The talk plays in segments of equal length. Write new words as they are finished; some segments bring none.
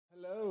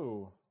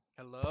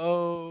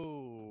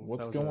Hello.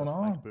 What's That was going a mic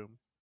on? boom.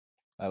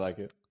 I like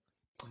it.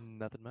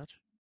 Nothing much.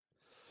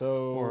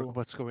 Or So,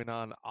 what's going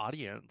on,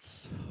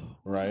 audience?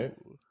 right.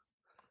 Ooh.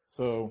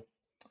 So,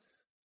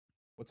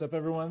 what's up,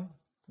 everyone?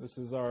 This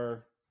is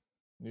our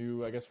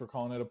new, I guess we're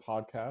calling it a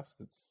podcast.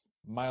 It's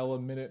Mile a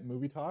Minute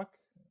Movie Talk.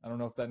 I don't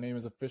know if that name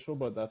is official,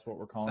 but that's what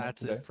we're calling it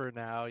That's it today. for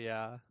now,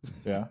 yeah.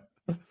 Yeah.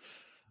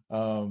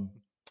 um,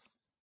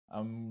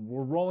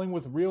 we're rolling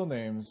with real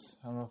names.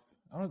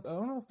 I don't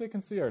know if they can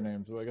see our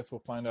names, but I guess we'll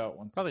find out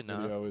once Probably this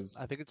not. video is.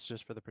 I think it's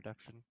just for the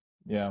production.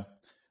 Yeah.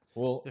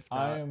 Well, If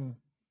I not, am.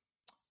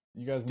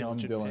 You guys know I'm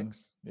Diligent Dylan.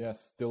 Picks.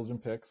 Yes,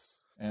 Diligent Picks,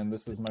 and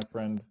this is my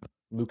friend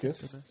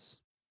Lucas. Goodness.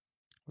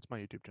 What's my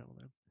YouTube channel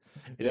name?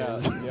 Yeah.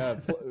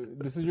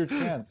 This is your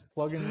chance.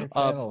 Plug in your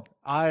channel.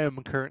 I am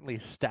currently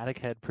Static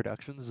Head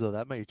Productions, so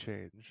that may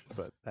change,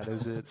 but that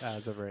is it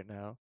as of right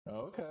now.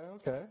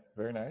 Okay.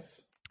 Very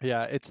nice.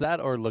 Yeah, it's that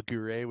or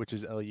Lagure, which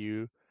is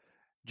Lugure.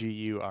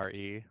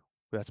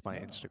 That's my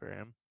Oh.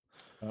 Instagram.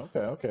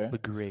 Okay.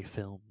 Lagure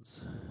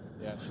Films.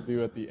 Yeah, it should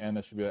do at the end.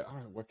 It should be like, all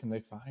right, where can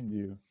they find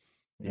you?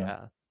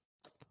 Yeah.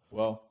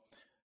 Well,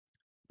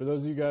 for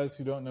those of you guys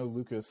who don't know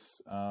Lucas,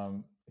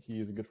 he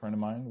is a good friend of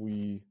mine.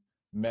 We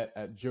met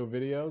at Joe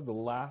Video, the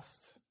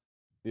last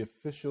the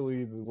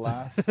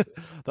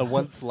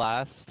once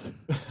last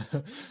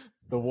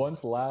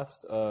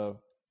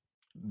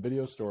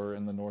video store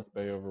in the North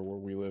Bay over where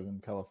we live in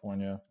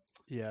California.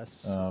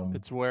 Yes,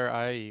 it's where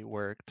I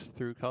worked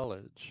through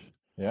college.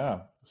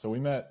 Yeah, so we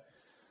met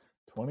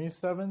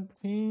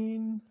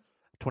 2017?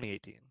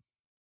 2018.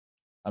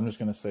 I'm just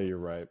gonna say you're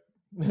right.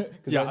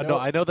 Yeah,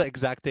 I know the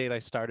exact date I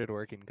started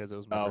working because it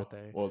was my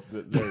birthday. Well,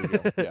 there you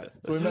go. Yeah,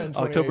 so we met in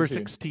October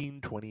 16,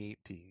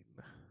 2018.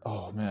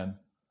 Oh man,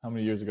 how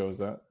many years ago was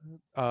that?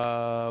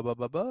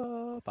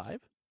 5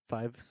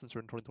 since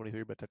we're in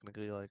 2023, but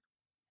technically like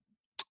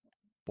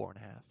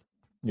 4.5.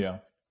 Yeah.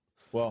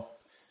 Well,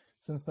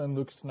 since then,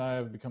 Lucas and I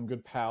have become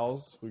good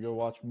pals. We go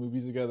watch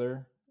movies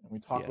together, and we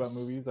talk about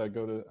movies. I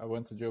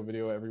went to Joe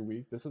Video every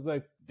week. This is,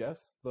 I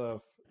guess,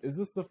 is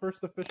this the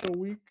first official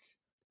week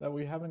that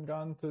we haven't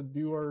gone to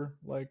do our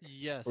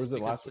Yes, or is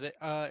it last today,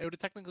 it would have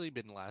technically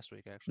been last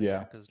week actually. Yeah,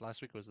 because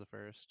last week was the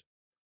first.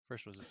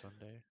 First was a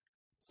Sunday.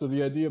 So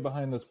the idea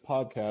behind this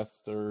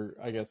podcast, or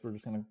I guess I'm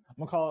gonna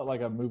call it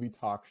like a movie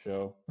talk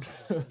show.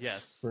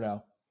 Yes. For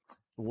now,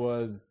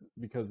 was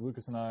because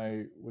Lucas and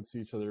I would see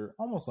each other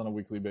almost on a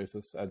weekly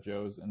basis at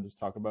Joe's and just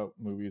talk about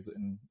movies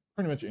and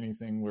pretty much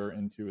anything we're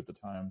into at the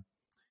time.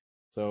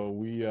 So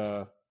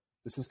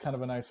this is kind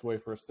of a nice way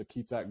for us to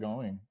keep that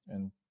going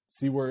and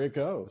see where it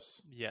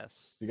goes.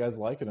 Yes. If you guys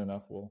like it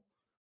enough, we'll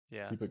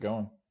keep it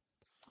going.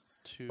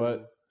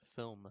 But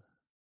film.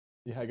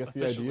 Yeah, I guess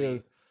the idea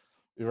is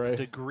right.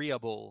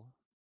 Degreeable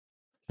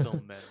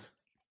film men.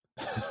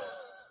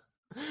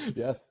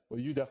 Yes. Well,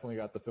 you definitely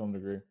got the film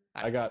degree.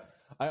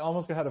 I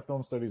almost had a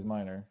film studies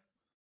minor.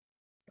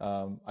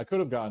 I could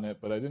have gotten it,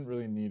 but I didn't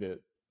really need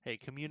it. Hey,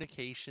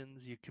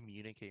 communications, you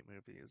communicate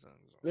movies.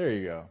 There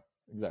you go.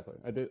 Exactly.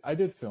 I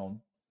did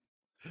film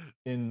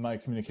in my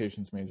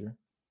communications major.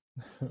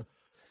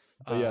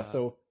 But yeah,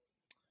 so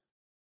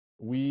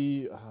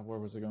we where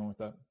was I going with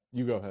that?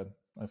 You go ahead.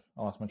 I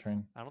lost my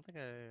train. I don't think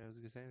I was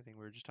gonna say anything.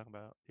 We were just talking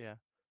about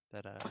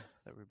that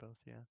we're both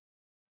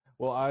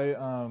Well,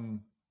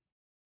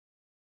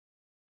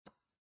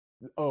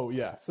 oh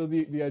yeah. So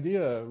the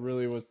idea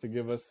really was to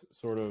give us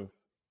sort of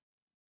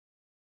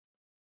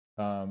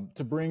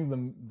to bring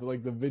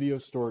the video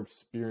store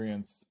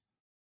experience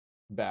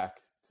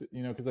back,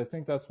 because I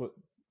think that's what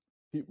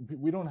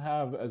we don't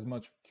have as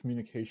much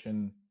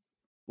communication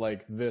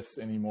like this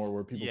anymore,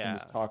 where people can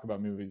just talk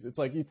about movies. It's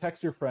like you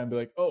text your friend, be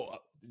like, "Oh,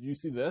 did you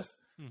see this?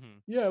 Mm-hmm.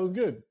 Yeah, it was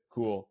good.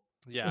 Cool."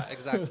 Yeah,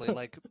 exactly.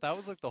 Like that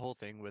was like the whole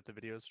thing with the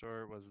video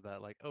store was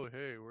that like, oh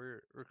hey,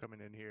 we're coming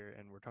in here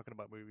and we're talking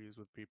about movies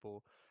with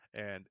people,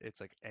 and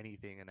it's like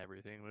anything and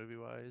everything movie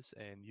wise,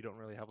 and you don't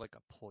really have like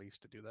a place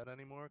to do that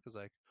anymore because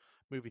like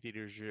movie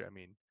theaters,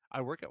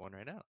 I work at one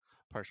right now,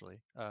 partially.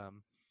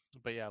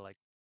 But yeah, like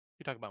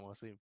you talk about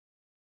mostly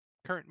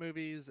current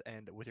movies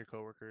and with your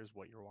coworkers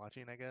what you're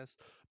watching, I guess.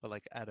 But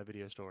like at a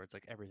video store, it's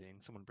like everything.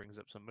 Someone brings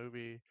up some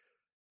movie,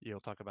 you'll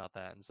talk about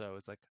that, and so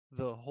it's like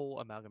the whole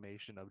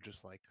amalgamation of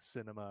just like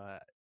cinema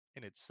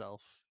in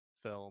itself,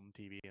 film,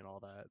 TV, and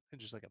all that,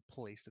 and just like a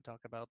place to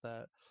talk about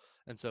that,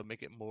 and so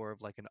make it more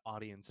of like an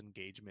audience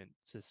engagement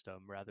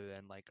system rather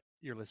than like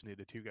you're listening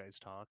to two guys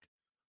talk.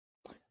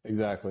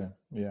 Exactly.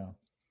 Yeah,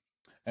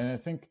 and I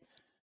think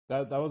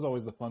that was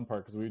always the fun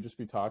part, because we would just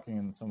be talking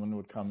and someone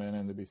would come in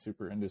and they'd be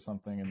super into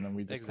something, and then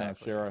we just kind of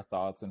share our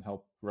thoughts and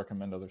help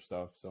recommend other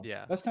stuff. So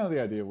yeah, that's kind of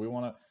the idea. We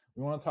want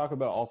to talk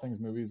about all things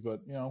movies,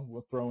 but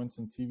we'll throw in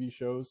some TV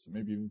shows,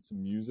 maybe even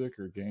some music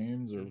or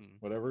games or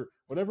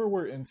whatever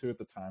we're into at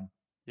the time.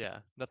 Yeah,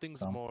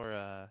 nothing's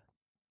more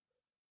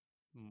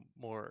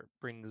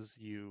brings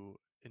you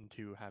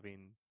into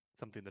having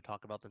something to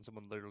talk about than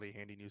someone literally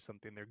handing you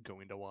something they're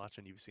going to watch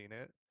and you've seen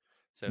it.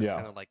 So it's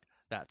kind of like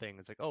that thing.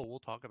 It's like, oh, we'll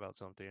talk about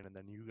something, and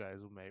then you guys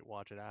may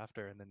watch it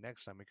after, and then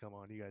next time we come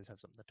on, you guys have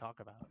something to talk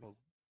about. We'll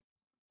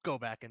go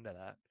back into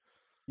that.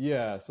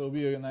 Yeah, so it'll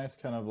be a nice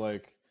kind of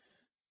like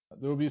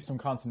there will be some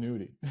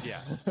continuity.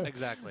 Yeah,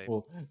 exactly.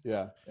 Well,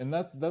 yeah, and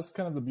that's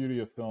kind of the beauty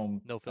of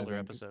film, No I filler think.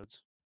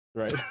 episodes.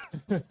 Right?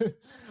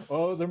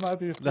 Oh, there might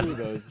be a No. few of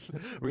those.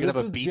 We're gonna have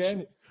This a is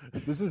beach.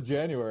 This is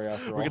January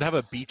after We're all. gonna have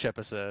a beach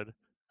episode.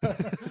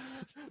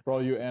 For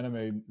all you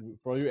anime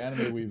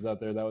weebs out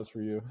there, that was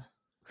for you.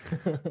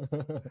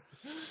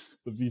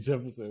 The beach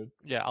episode.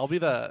 Yeah, I'll be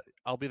the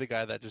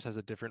guy that just has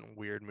a different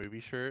weird movie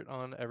shirt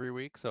on every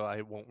week, so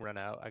I won't run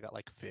out. I got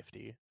like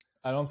 50.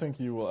 I don't think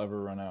you will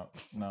ever run out.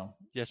 No.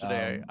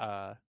 Yesterday,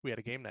 we had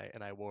a game night,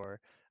 and I wore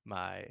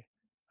my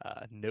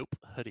Nope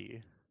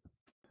hoodie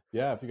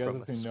Yeah, if you guys from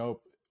have the seen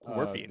Nope,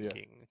 Scorpion yeah,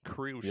 King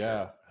crew shirt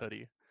yeah,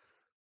 hoodie.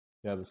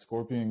 yeah, the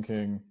Scorpion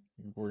King.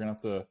 We're gonna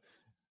have to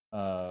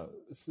uh,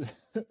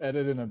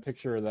 edit in a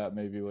picture of that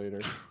maybe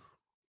later.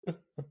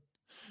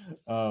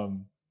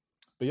 um,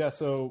 but yeah,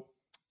 so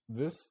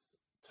this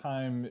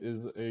time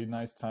is a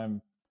nice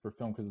time for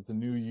film because it's a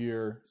new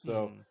year.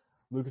 So Mhm.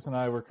 Lucas and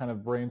I were kind of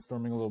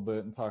brainstorming a little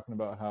bit and talking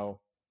about how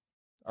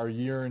our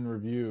year in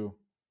review.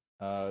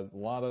 There's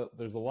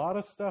a lot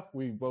of stuff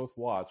we both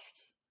watched,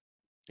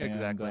 and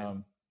Exactly.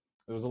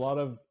 there was a lot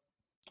of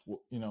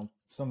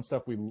some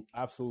stuff we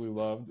absolutely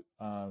loved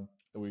that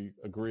we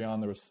agree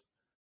on.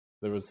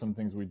 There was some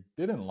things we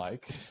didn't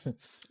like.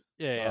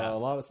 Yeah, yeah. A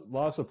lot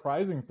of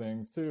surprising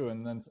things too,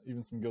 and then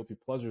even some guilty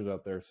pleasures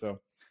out there. So,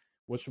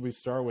 what should we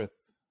start with,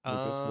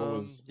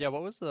 Lucas? Yeah,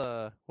 what was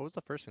the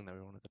first thing that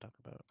we wanted to talk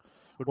about?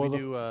 Would we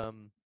Well,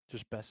 do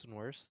just best and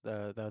worst?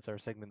 That's our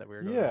segment that we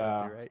were going to run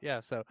yeah, through, right? Yeah,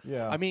 so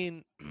yeah, I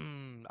mean,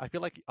 I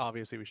feel like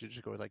obviously we should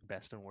just go with like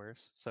best and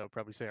worst. So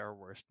probably say our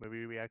worst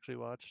movie we actually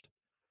watched.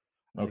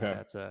 I think okay.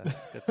 that's a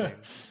good thing.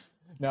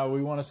 Now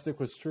we want to stick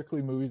with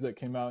strictly movies that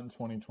came out in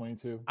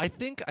 2022. I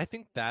think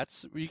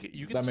that's That makes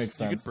you could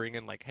sense. bring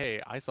in like,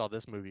 hey, I saw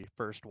this movie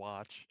first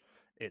watch,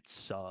 it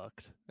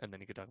sucked, and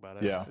then you could talk about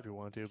it Yeah, if you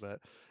want to.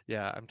 But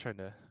yeah, I'm trying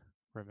to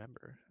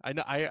remember. I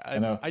know I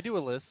know. I do a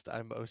list.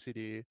 I'm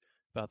OCD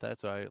about that,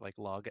 so I like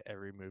log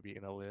every movie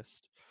in a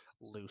list,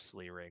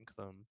 loosely rank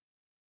them.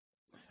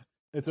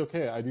 It's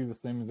okay. I do the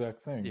same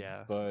exact thing,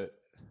 Yeah. but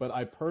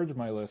I purge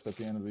my list at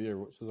the end of the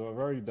year, so I've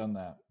already done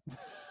that.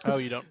 Oh,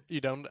 you don't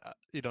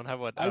have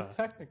what?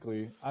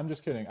 I'm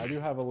just kidding. I do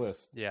have a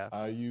list. Yeah.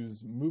 I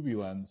use Movie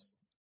Lens,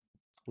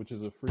 which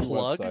is a free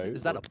Plug? website.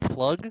 Is that a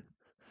plug?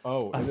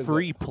 Oh, A it is a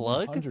free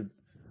plug?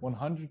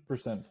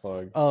 100%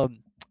 plug.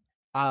 Um,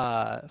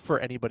 for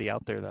anybody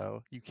out there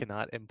though, you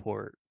cannot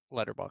import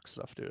letterbox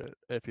stuff to it.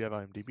 If you have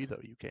IMDb though,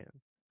 you can.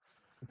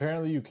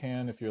 Apparently, you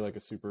can if you're like a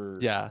super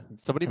Yeah,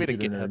 somebody made a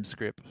computer GitHub nerd.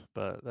 script,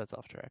 but that's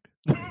off track.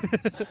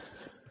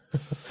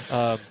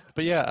 But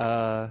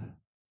yeah,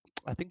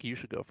 I think you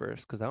should go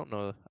first because I don't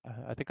know.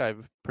 I think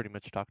I've pretty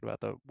much talked about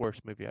the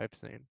worst movie I've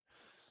seen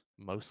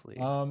mostly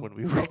when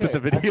we worked at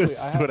Okay, the actually,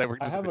 videos when I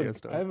worked at the video I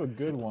store. have a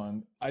good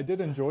one. I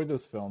did enjoy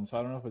this film, so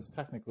I don't know if it's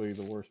technically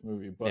the worst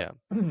movie, Yeah.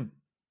 but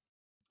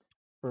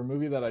for a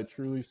movie that I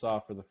truly saw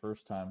for the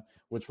first time,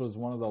 which was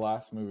one of the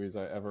last movies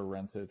I ever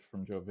rented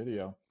from Joe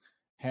Video,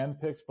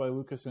 handpicked by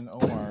Lucas and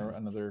Omar,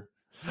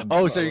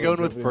 Oh, so you're other going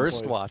Joe with Video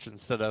first employees. watch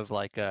instead of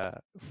like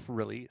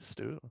released,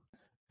 too.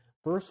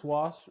 First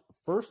watch,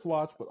 first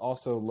watch, but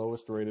also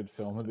lowest rated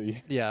film of the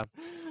year. Yeah.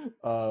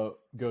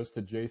 Goes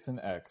to Jason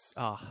X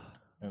Ah,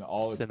 in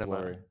all its cinema.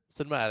 glory.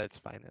 Cinema at its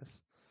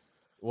finest.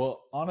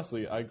 Well,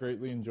 honestly, I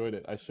greatly enjoyed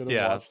it. I should have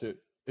Yeah. watched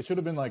it. It should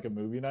have been like a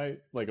movie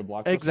night, like a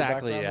blockbuster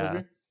Exactly, background yeah.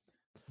 movie.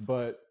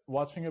 But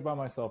watching it by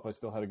myself, I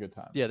still had a good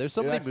time. Yeah, there's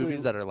so It many actually,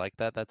 movies that are like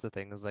that. That's the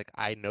thing. Is like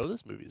I know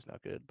this movie's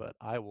not good, but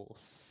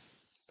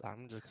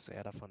I'm just gonna say I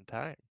had a fun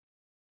time.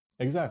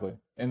 exactly.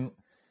 And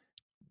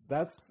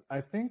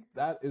I think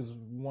that is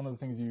one of the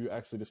things you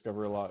actually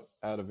discover a lot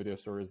at a video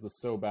store is the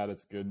so bad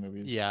it's good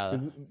movies. Yeah.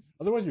 Because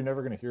otherwise you're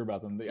never going to hear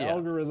about them. Yeah.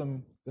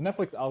 The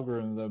Netflix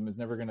algorithm is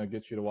never going to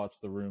get you to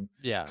watch The Room.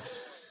 Yeah.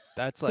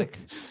 That's like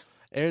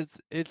it's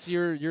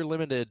you're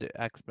limited,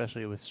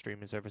 especially with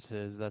streaming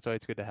services. That's why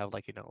it's good to have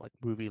like, like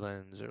Movie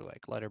Lens or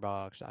like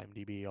Letterboxd,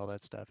 IMDb, all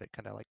that stuff. It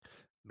kind of like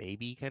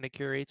maybe kind of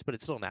curates, but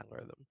it's still an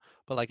algorithm.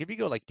 But like if you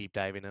go like deep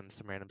diving into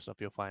some random stuff,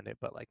 you'll find it.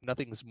 But like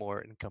nothing's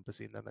more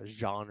encompassing than the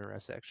genre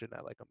section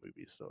at like a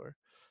movie store.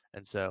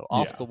 And so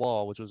Off the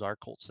Wall, which was our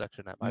cult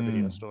section at my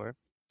video store,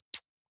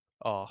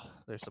 oh,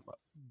 there's some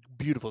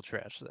beautiful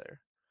trash there.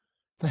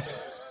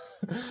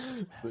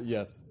 So,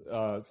 yes,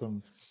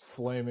 some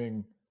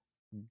flaming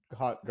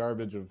hot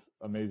garbage of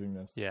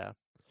amazingness. Yeah.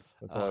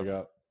 That's all I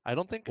got. I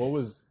don't think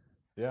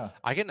yeah.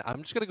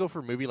 I'm just gonna go for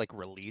a movie like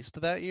released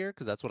that year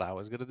because that's what I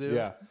was gonna do.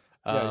 Yeah.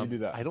 Yeah, you do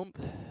that. I don't.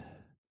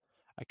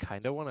 I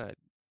kind of want to.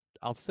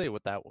 I'll say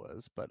what that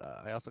was, but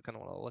I also kind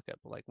of want to look at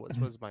like what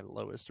was my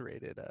lowest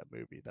rated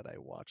movie that I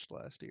watched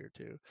last year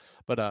too.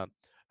 But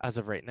as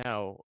of right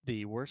now,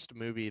 the worst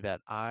movie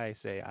that I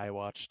say I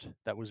watched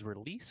that was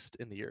released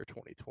in the year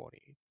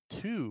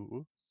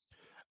 2022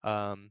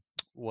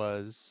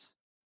 was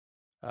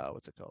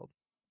what's it called?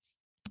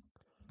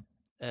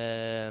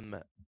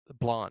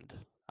 Blonde.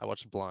 I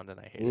watched Blonde and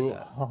I hated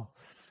that.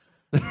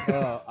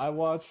 I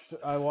watched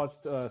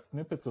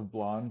snippets of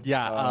Blonde.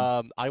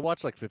 Yeah, I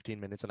watched like 15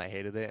 minutes and I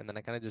hated it, and then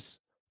I kind of just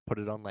put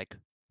it on like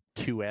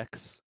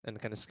 2x and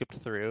kind of skipped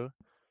through,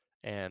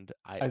 and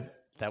I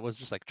that was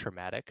just like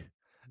traumatic.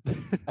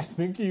 I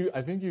think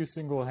you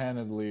single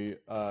handedly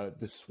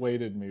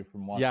dissuaded me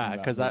from Yeah, watching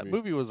that because that movie.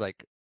 movie was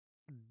like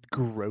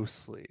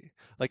grossly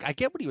like I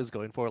get what he was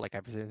going for. Like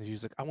everything, he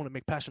was like, I want to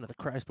make Passion of the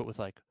Christ, but with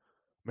like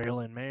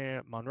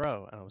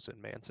Monroe, and I was in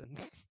Manson.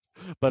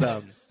 But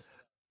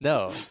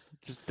no,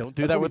 just don't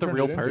do That's that what he with a turned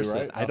real it into, person.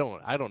 right?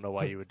 I don't know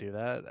why you would do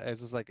that.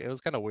 It's just like it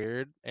was kind of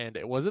weird, and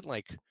it wasn't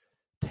like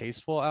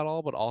tasteful at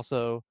all, but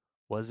also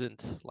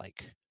wasn't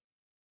like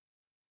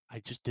I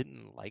just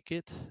didn't like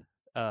it.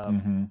 Um,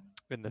 Mm-hmm.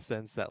 in the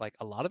sense that like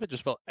a lot of it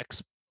just felt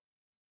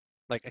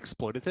like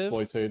exploitative.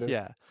 Exploitative.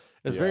 Yeah,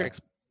 it was very Yeah.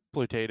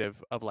 exploitative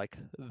of like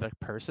the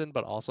person,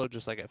 but also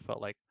just like it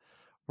felt like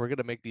we're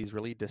gonna make these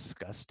really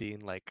disgusting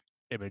like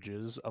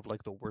images of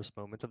like the worst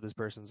moments of this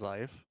person's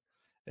life,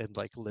 and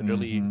like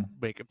literally Mm-hmm.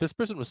 make if this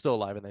person was still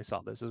alive and they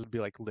saw this, it would be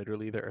like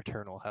literally their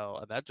eternal hell,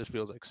 and that just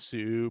feels like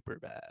super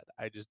bad.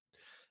 I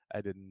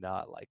did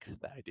not like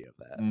the idea of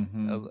that. I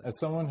Mm-hmm. was like,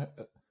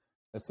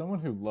 As someone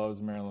who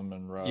loves Marilyn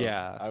Monroe,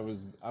 yeah, I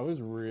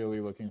was really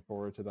looking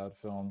forward to that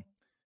film,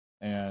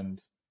 and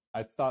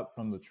I thought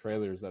from the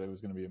trailers that it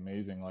was going to be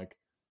amazing. Like,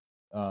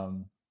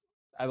 um,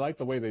 I like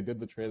the way they did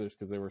the trailers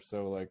because they were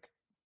so like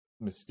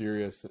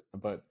mysterious.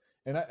 But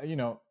and I, you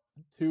know,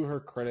 to her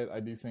credit, I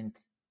do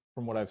think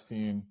from what I've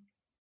seen,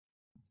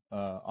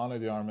 Ana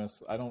de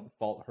Armas, I don't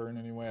fault her in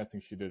any way. I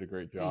think she did a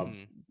great job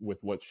mm,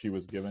 with what she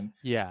was given.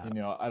 yeah, You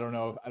know, I don't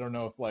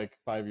know if like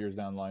 5 years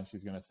down the line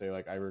she's gonna say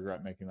like I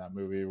regret making that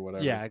movie or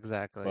whatever. yeah,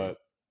 exactly. But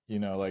you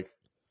know, like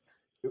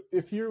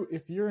if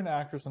you're an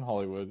actress in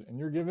Hollywood and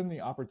you're given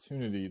the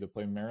opportunity to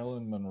play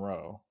Marilyn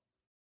Monroe,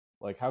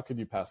 like how could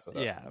you pass that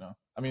up? Yeah. You know,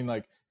 I mean,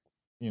 like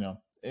you know,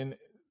 in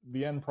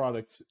the end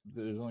product,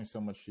 there's only so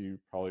much she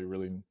probably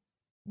really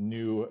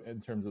knew in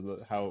terms of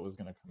how it was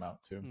going to come out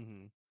too.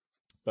 Hmm.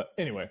 But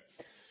anyway,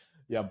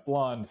 yeah,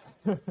 Blonde.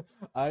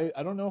 I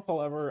don't know if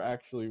I'll ever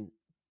actually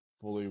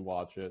fully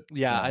watch it. You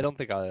Yeah, I know, don't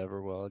think I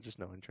ever will. Just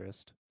no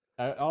interest.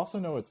 I also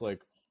know it's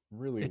like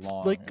really It's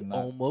long, like and that.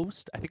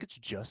 almost, I think it's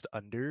just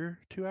under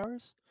 2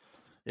 hours.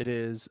 It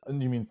is,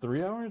 And you mean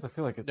 3 hours? I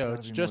feel like it's no, got to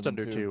it's be more just than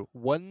under two.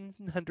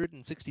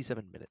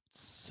 167 minutes.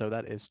 So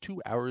that is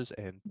 2 hours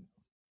and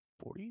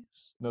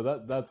 40s? No,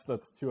 that's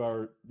 2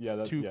 hour. Yeah,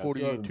 that yeah,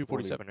 240, 2 hours and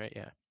 40. 247, right?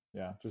 Yeah.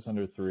 Yeah, just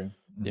under three.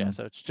 Yeah, Mm-hmm.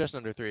 so it's just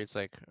under three. It's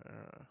like,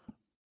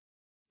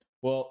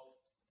 Well,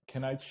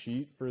 can I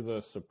cheat for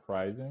the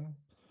surprising?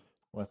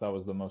 What I thought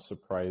was the most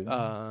surprising.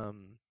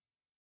 um,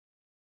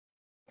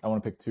 I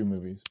want to pick two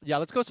movies. yeah,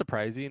 let's go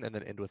surprising and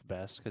then end with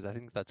best because I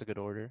think that's a good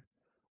order.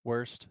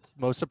 Worst,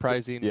 most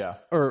surprising, Yeah,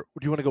 or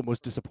do you want to go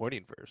most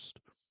disappointing first?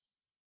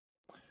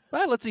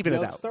 Let's even yeah.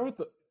 it Let's out. start with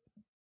the.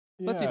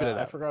 Let's even Yeah, it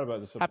I out. forgot about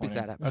Happy disappointing.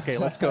 sad. Okay,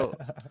 let's go.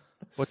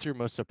 What's your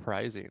most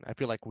surprising? I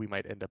feel like we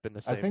might end up in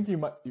the I same think you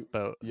might.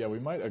 boat. Yeah, we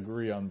might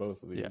agree on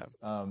both of Yeah. these.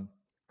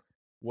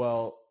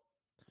 Well,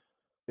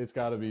 it's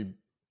got to be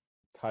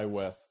Ty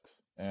West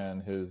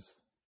and his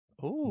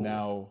Oh,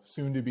 now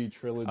soon to be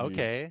trilogy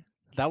okay.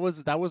 That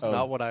was not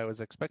of. what I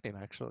was expecting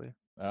actually.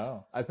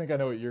 Oh, I think I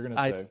know what you're gonna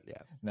say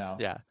Yeah. now.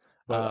 Yeah.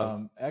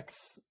 But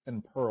X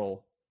and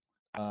Pearl,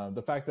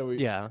 the fact that we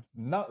Yeah.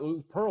 not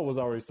Pearl was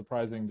already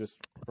surprising just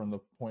from the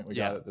point we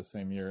got Yeah. it the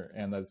same year,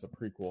 and that it's a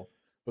prequel.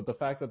 But the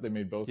fact that they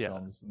made both Yeah.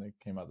 films and they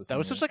came out the That same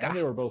was year, such like and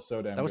they were both so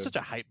that damn was good. such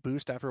a hype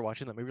boost after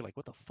watching that movie. Like,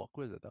 what the fuck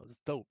was it? That was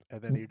dope.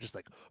 And then you're just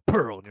like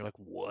Pearl, and you're like,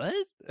 what?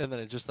 And then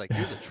it's just like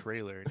here's a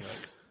trailer, and you're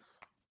like,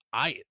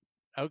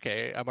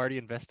 okay, I'm already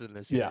invested in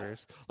this Yeah.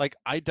 universe. Like,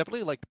 I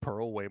definitely liked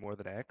Pearl way more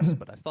than X,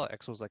 but I thought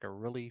X was like a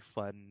really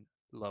fun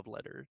love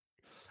letter.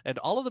 And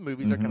all of the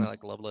movies are kind Mm-hmm. of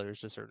like love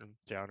letters to certain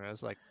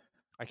genres. Like,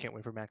 I can't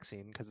wait for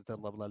Maxine because it's a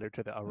love letter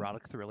to the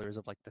erotic thrillers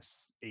of like the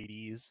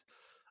 80s,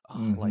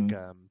 Mm-hmm. like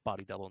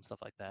Body Double and stuff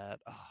like that.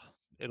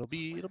 It'll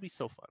be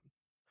so fun.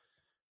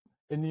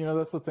 And you know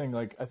that's the thing.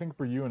 Like I think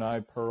for you and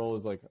I, Pearl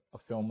is like a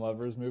film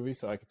lovers movie,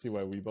 so I could see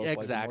why we both Yeah,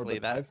 like it more. exactly.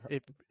 But That I've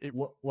it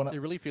when I,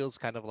 it really feels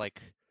kind of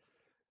like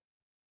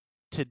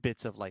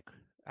tidbits of like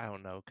I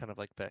don't know, kind of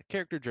like the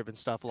character driven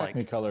stuff like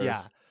Technicolor.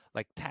 yeah,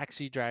 like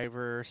Taxi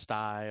Driver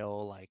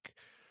style, like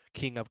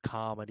King of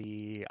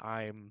Comedy,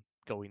 I'm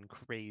going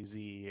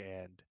crazy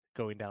and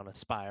going down a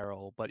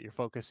spiral, but you're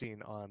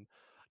focusing on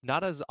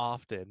not as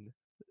often,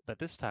 but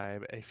this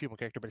time a female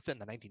character, but it's set in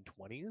the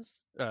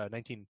 1920s,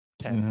 1910s,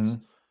 Mm-hmm.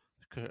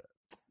 c-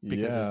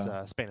 because it's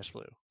Yeah. Spanish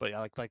flu. But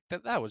yeah, like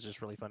that was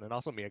just really fun, and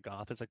also Mia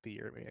Goth. It's like the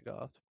year of Mia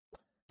Goth.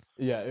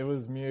 Yeah, it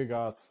was Mia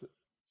Goth's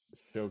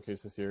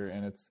showcase this year,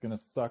 and it's gonna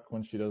suck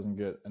when she doesn't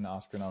get an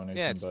Oscar Yeah,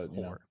 nomination. it's But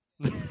you know,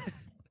 horror.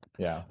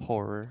 yeah.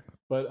 Horror.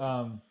 But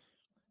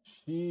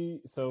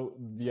she. So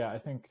yeah, I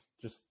think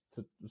just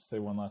to say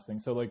one last thing.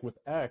 So like with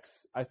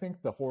X, I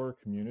think the horror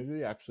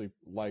community actually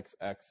likes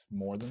X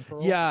more than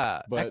Pearl.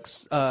 Yeah,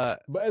 But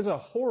but as a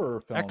horror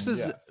film, X is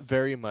yes.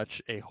 very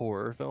much a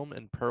horror film,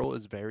 and Pearl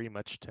is very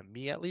much, to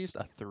me at least,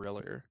 a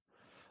thriller.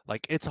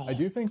 Like it's I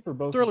do think for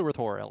both thriller with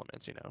horror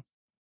elements,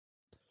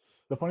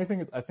 The funny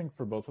thing is, I think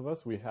for both of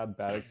us, we had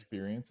bad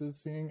experiences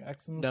seeing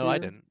X in the No, I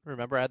theater. didn't.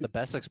 Remember, I had the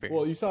best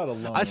Well, you experience. saw it I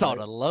alone, saw it right?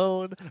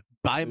 alone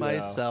by Yeah,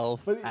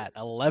 myself but at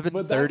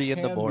but that 11:30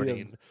 in the can be a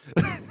morning.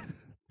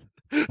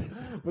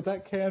 but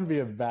that can be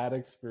a bad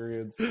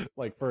experience.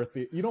 Like for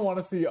you don't want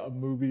to see a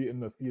movie in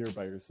the theater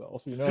by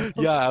yourself, you know?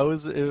 Yeah,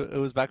 it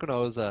was back when I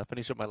was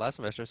finishing up my last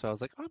semester, so I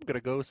was like, I'm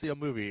gonna go see a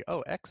movie. Oh,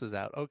 X is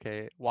out.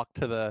 Okay. Walked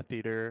to the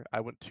theater.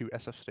 I went to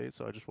SF State,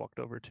 so I just walked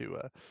over to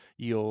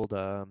ye old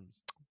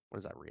what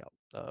is that Real?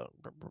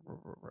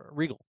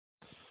 Regal.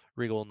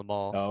 Regal in the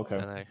mall, Oh, okay.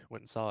 and I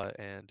went and saw it,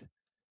 and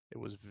it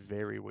was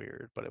very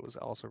weird, but it was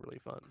also really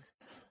fun.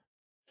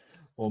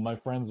 Well, my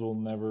friends will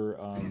never.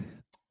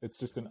 It's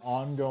just an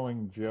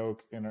ongoing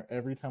joke, and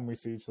every time we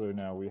see each other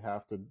now, we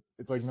have to.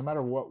 It's like no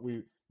matter what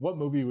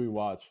movie we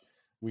watch,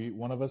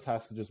 one of us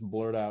has to just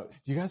blurt out,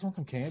 "Do you guys want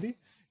some candy?"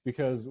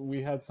 Because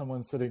we had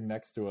someone sitting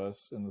next to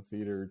us in the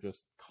theater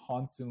just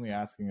constantly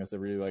asking us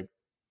every like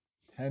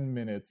 10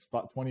 minutes,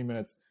 20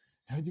 minutes,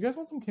 "Hey, do you guys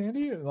want some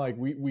candy?" And like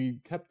we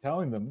kept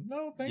telling them,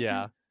 "No, thank you,"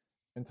 Yeah.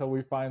 until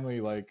we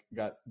finally like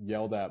got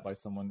yelled at by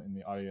someone in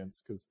the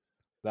audience because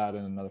that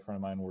and another friend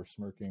of mine were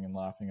smirking and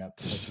laughing at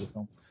parts of the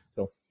film.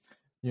 So,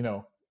 you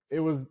know, it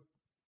was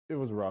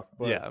rough,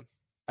 but Yeah.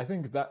 I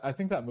think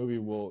that movie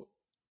will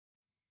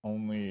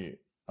only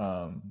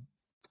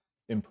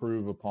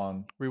improve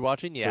upon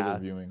Rewatching, further yeah.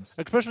 viewings.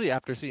 Especially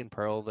after seeing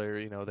Pearl,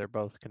 they're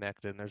both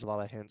connected, and there's a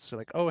lot of hints to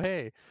like, oh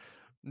hey,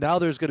 now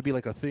there's gonna be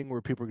like a thing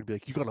where people are gonna be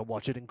like, you gotta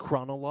watch it in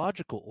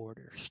chronological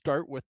order.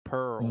 Start with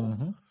Pearl.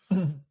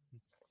 Mm-hmm.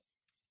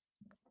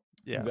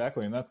 Yeah.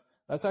 Exactly, and that's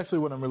actually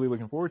what I'm really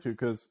looking forward to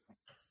because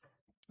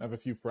I have a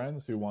few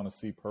friends who want to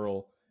see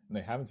Pearl and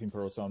they haven't seen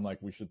Pearl, so I'm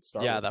like, we should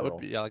start Yeah, with that would Pearl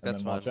be like and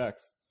that's then fun. watch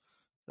X.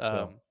 So,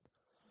 Um,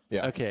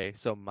 yeah. okay,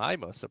 so my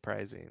most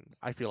surprising,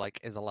 I feel like,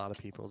 is a lot of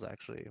people's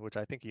actually, which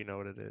I think you know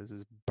what it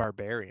is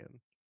Barbarian.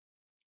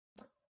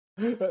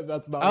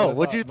 That's not what Oh, I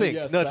what do you thought, but think?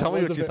 yes, No, that tell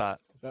me was a what you bit. thought.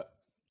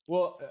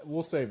 Well,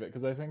 we'll save it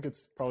because I think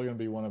it's probably going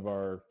to be one of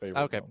our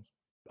favorite Okay. films.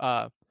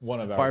 Uh, One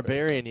of our favorite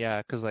Barbarian, films.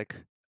 yeah, because like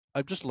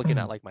I'm just looking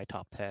at like my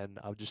top 10.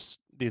 I'll just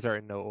these are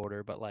in no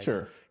order, but like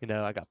Sure.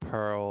 I got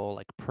Pearl,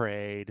 like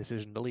Prey,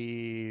 Decision to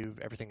Leave,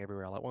 Everything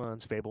Everywhere All at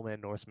Once,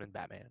 Fableman, Northman,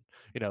 Batman,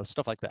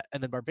 stuff like that.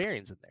 And then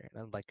Barbarian's in there,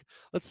 and I'm like,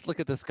 let's look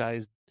at this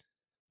guy's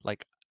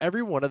like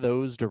every one of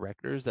those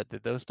directors that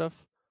did those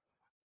stuff,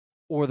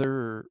 or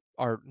there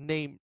are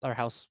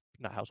house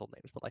not household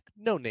names, but like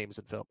no names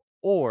in film,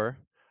 or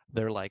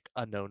they're like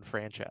a known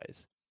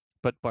franchise.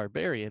 But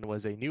Barbarian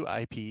was a new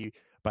IP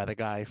by the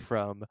guy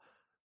from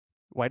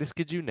Whitest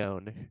Kid You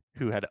Known,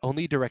 who had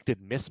only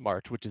directed Miss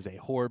March, which is a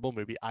horrible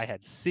movie I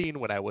had seen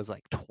when I was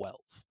like 12.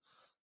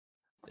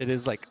 It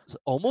is like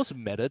almost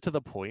meta to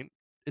the point.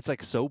 It's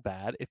like so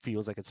bad it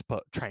feels like it's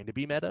trying to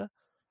be meta,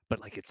 but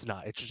like it's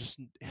not. It's just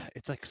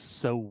it's like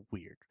so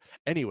weird.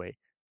 Anyway,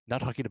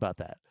 not talking about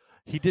that.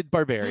 He did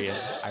Barbarian.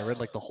 I read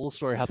like the whole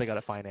story how they got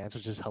it financed,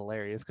 which is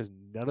hilarious because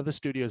none of the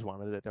studios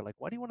wanted it. They're like,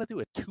 why do you want to do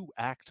a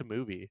 2-act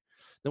movie?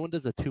 No one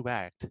does a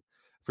 2-act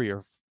for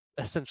your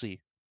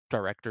essentially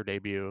director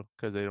debut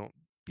because they don't.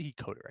 He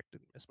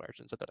co-directed Miss March,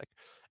 and so they're like,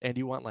 and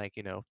you want like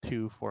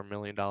 $2-4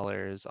 million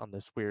on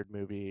this weird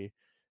movie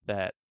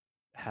that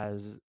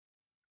has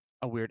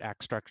a weird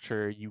act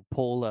structure. You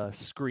pull a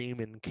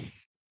scream and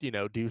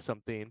do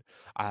something.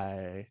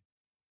 I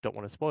don't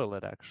want to spoil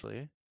it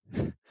actually,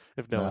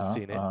 if no one's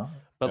seen it.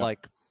 But Yeah.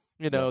 like,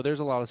 Yeah. there's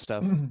a lot of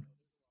stuff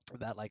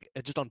that like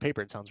it just on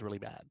paper it sounds really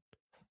bad.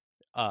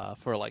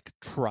 For like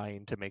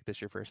trying to make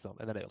this your first film,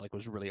 and then it like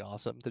was really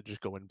awesome to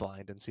just go in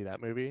blind and see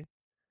that movie.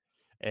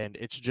 And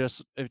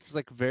it's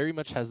like very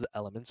much has the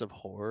elements of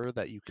horror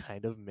that you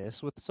kind of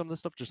miss with some of the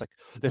stuff, just like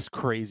this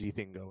crazy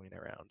thing going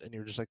around, and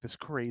you're just like this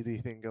crazy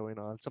thing going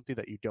on, something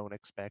that you don't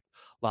expect.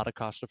 A lot of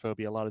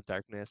claustrophobia, a lot of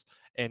darkness,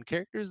 and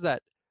characters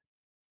that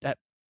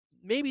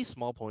maybe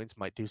small points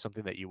might do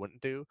something that you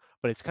wouldn't do,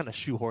 but it's kind of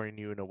shoehorning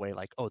you in a way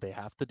like, oh, they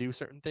have to do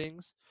certain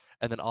things.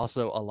 And then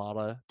also a lot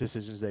of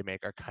decisions they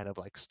make are kind of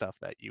like stuff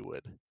that you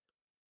would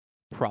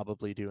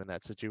probably do in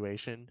that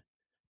situation.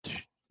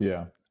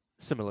 Yeah.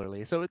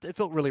 Similarly, so it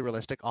felt really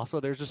realistic. Also,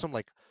 there's just some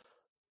like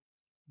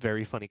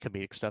very funny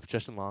comedic stuff.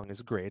 Justin Long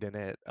is great in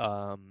it.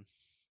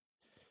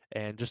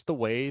 And just the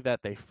way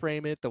that they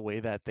frame it, the way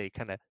that they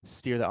kind of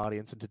steer the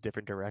audience into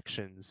different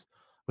directions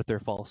with their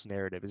false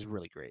narrative is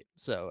really great.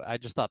 So I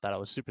just thought that I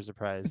was super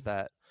surprised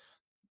that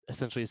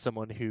essentially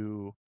someone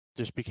who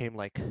just became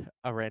like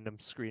a random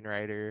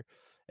screenwriter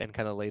and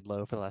kind of laid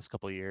low for the last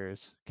couple of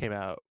years came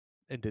out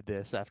and did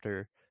this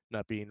after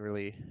not being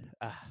really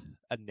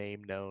a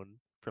name known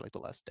for like the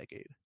last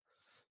decade.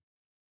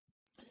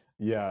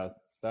 Yeah.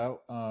 That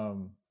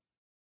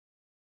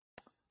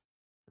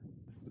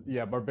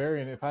yeah,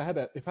 Barbarian. If I had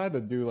to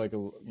do like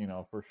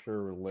a for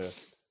sure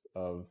list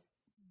of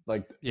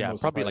like the Yeah,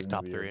 most probably like surprising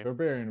top movie year, three.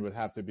 Barbarian would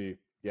have to be.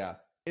 Yeah.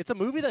 It's a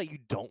movie that you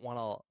don't want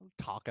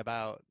to talk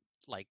about.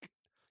 Like,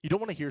 you don't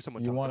want to hear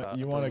someone You talk want about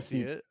you until want you to see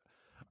keep it,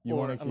 you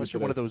want or to unless keep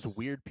you're it one of as. those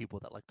weird people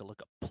that like to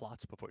look up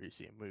plots before you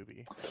see a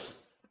movie.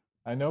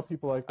 I know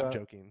people like I'm that.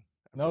 joking.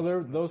 I'm No,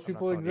 joking. those I'm not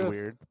people calling you exist.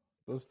 weird.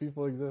 Those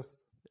people exist.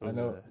 It I was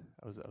know.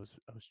 I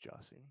was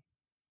jossing.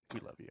 We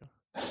love you.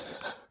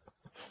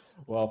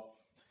 Well,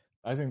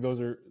 I think those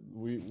are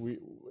we.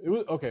 It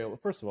was okay.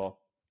 First of all,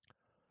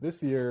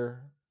 this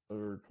year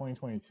or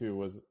 2022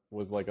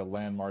 was like a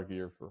landmark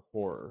year for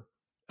horror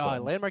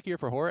films. Landmark year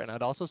for horror, and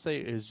I'd also say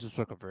is just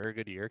like a very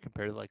good year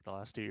compared to like the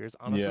last 2 years.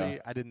 Yeah, Honestly,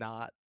 I did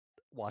not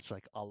watch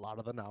like a lot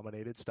of the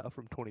nominated stuff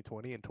from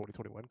 2020 and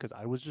 2021 because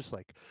I was just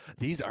like,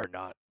 these are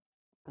not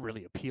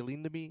really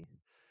appealing to me.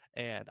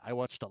 And I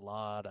watched a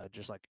lot of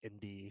just like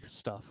indie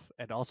stuff.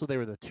 And also, they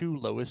were the two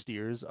lowest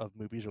years of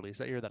movies released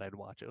that year that I'd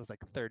watch. It was like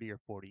 30 or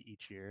 40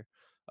 each year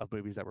of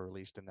movies that were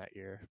released in that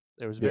year.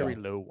 It was yeah, very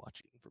low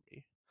watching for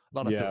me. A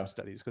lot of film yeah.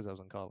 studies because I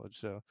was in college.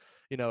 So,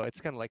 it's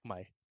kind of like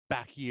my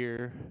back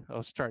year. I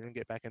was starting to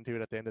get back into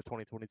it at the end of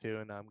 2022,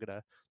 and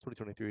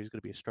 2023 is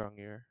gonna be a strong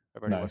year.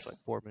 I've already watched like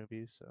Nice. 4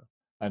 movies, so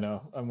I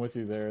know. I'm with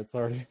you there. It's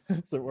already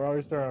we're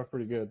already starting off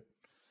pretty good.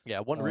 yeah,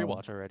 one Um,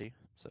 rewatch already.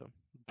 So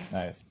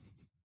nice.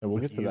 And we'll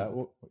with get to that.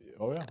 you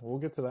Oh yeah, we'll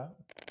get to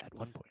at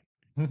one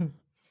point.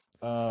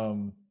 that.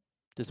 um,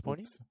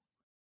 Disappointing. let's.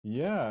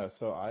 Yeah.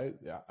 So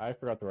I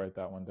forgot to write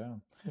that one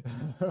down.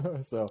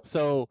 So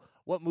So,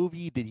 what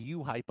movie did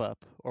you hype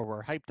up or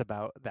were hyped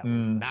about that was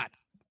mm, not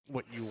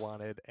what you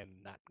wanted and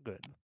not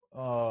good,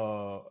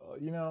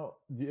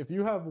 if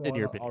you have in one,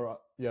 your opinion?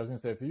 yeah, I was gonna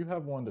say if you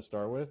have one to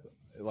start with,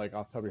 like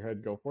off the top of your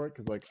head, go for it.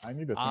 Because like I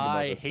need to think about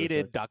I this for a sec.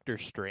 hated Doctor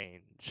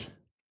Strange.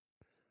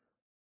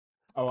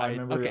 Oh, I I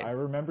remember. okay. I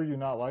remember you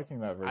not liking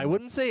that very I much.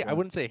 wouldn't say I Yeah.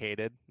 wouldn't say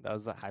hated. That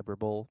was a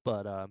hyperbole,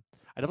 but I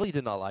definitely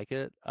did not like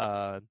it.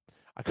 I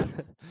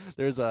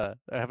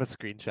I have a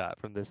screenshot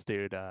from this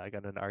dude. I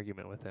got in an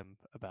argument with him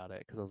about it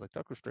because I was like,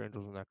 Doctor Strange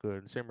wasn't that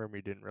good. And Sam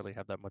Raimi didn't really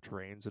have that much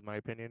reins, in my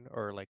opinion,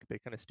 or like they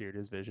kind of steered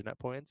his vision at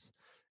points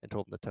and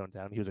told him to tone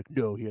down. He was like,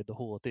 no, he had the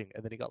whole thing,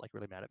 and then he got like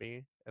really mad at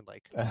me and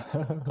like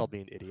called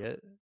me an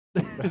idiot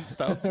and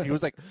stuff. He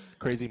was like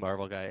crazy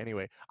Marvel guy.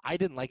 Anyway, I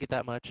didn't like it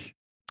that much.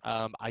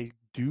 I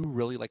do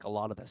really like a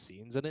lot of the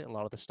scenes in it, a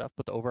lot of the stuff,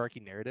 but the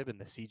overarching narrative and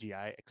the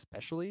CGI,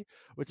 especially,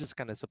 which is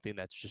kind of something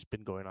that's just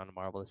been going on in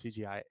Marvel. The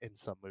CGI in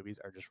some movies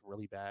are just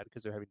really bad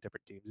because they're having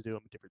different teams do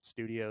them, different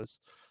studios,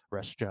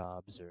 rush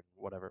jobs, or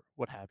whatever,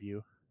 what have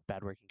you,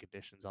 bad working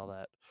conditions, all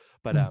that.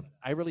 But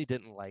I really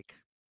didn't like.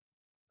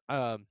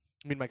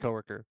 Me and my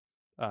coworker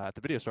at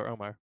the video store,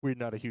 Omar, we're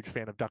not a huge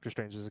fan of Doctor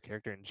Strange as a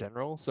character in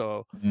general,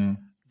 so Mm,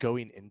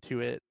 going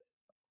into it,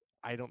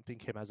 I don't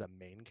think him as a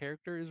main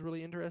character is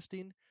really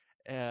interesting.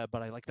 But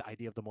I like the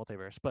idea of the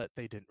multiverse. But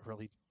they didn't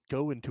really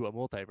go into a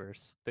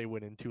multiverse. They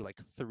went into like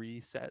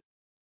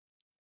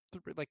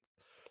like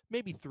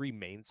maybe three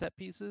main set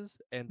pieces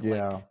and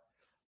yeah. like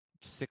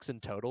six in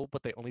total.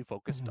 But they only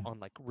focused on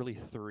like really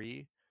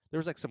three.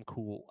 There's like some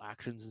cool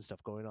actions and stuff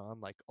going on,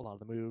 like a lot of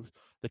the moves,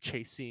 the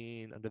chase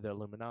scene under the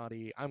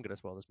Illuminati. I'm gonna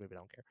spoil this movie. I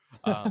don't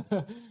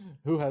care.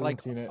 Who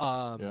hasn't seen it?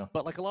 Yeah.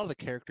 But like a lot of the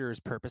characters'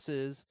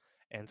 purposes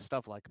and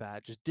stuff like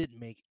that just didn't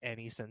make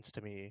any sense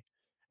to me,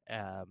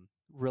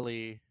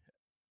 really,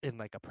 in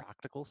like a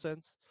practical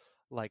sense.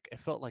 Like it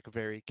felt like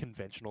very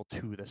conventional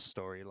to the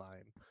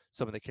storyline.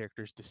 Some of the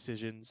characters'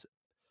 decisions,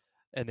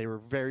 and they were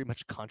very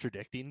much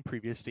contradicting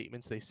previous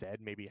statements they said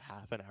maybe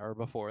half an hour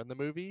before in the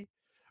movie,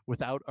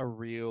 without a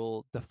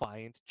real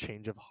defiant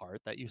change of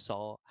heart that you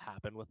saw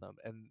happen with them.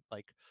 And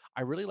like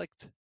I really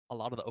liked a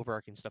lot of the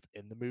overarching stuff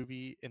in the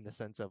movie in the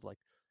sense of like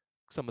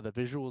some of the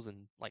visuals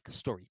and like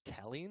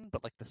storytelling,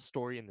 but like the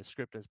story and the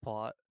script as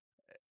plot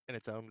in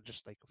its own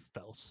just like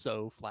fell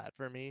so flat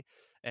for me.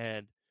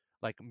 And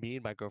like me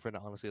and my girlfriend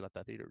honestly left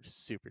that theater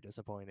super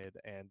disappointed.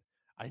 And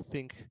I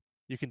think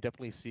you can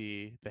definitely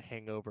see the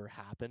hangover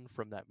happen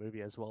from that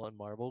movie as well in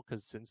Marvel,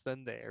 because since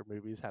then their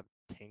movies have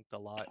tanked a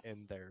lot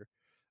in their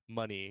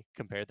money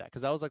compared to that.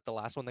 Because that was like the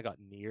last one that got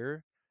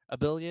near a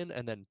billion,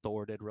 and then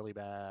Thor did really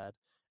bad,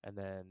 and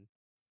then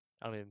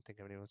I don't even think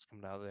anyone's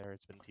coming out of there.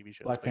 It's been TV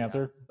shows, Black but yeah.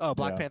 Panther. Oh,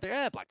 Black Yeah. Panther.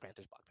 Yeah, Black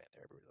Panther's Black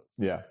Panther.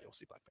 Yeah. You'll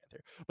see Black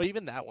Panther. But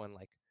even that one,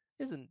 like,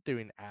 isn't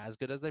doing as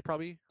good as they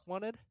probably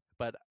wanted.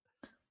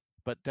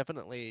 But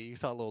definitely you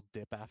saw a little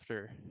dip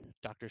after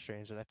Doctor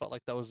Strange, and I felt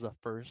like that was the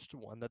first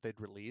one that they'd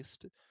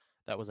released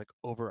that was like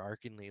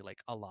overarchingly like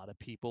a lot of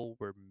people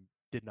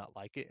did not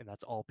like it, and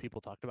that's all people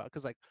talked about.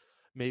 Because like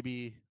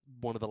maybe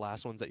one of the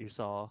last ones that you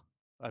saw,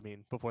 I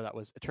mean, before that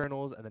was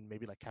Eternals, and then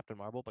maybe like Captain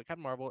Marvel. But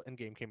Captain Marvel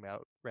Endgame came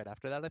out right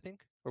after that, I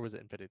think, or was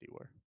it Infinity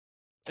War?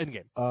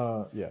 Endgame.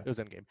 Yeah. It was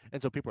Endgame,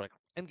 and so people were like,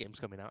 "Endgame's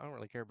coming out. I don't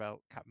really care about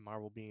Captain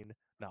Marvel being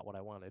not what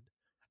I wanted."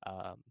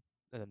 Um,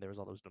 and then there was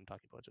all those dumb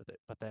talking points with it.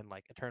 But then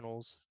like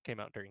Eternals came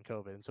out during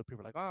COVID, and so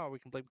people were like, "Oh, we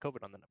can blame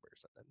COVID on the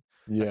numbers." And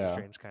then Doctor Yeah.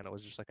 Strange kind of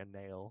was just like a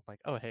nail, like,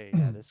 "Oh, hey,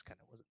 yeah, this kind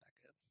of wasn't that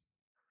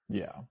good."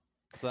 Yeah.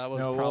 So that was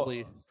No.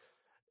 probably Well.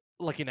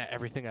 looking at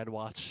everything I'd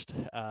watched,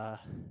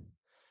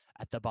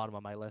 at the bottom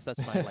of my list.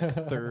 That's my like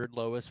third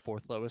lowest,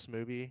 fourth lowest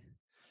movie.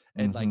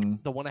 And like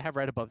Mm-hmm. the one I have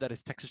right above that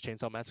is Texas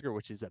Chainsaw Massacre,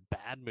 which is a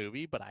bad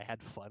movie, but I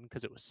had fun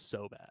because it was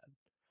so bad.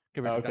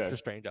 Compared to Okay. Doctor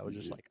Strange, I was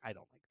just like, I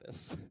don't like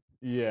this.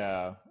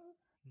 Yeah,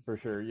 for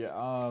sure. Yeah.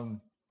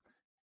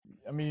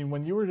 I mean,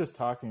 when you were just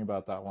talking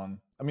about that one,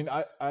 I mean,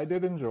 I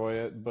did enjoy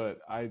it, but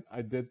I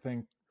did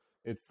think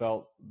it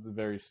felt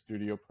very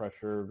studio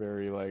pressure,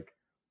 very like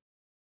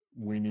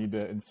we need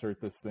to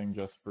insert this thing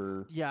just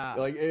for Yeah.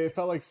 like it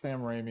felt like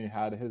Sam Raimi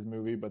had his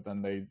movie, but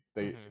then they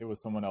hmm it was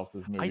someone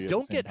else's I movie at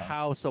the don't same get time.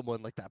 how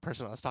someone like that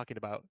person I was talking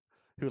about,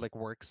 who like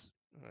works,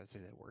 I say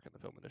they work in the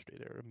film industry.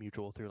 They're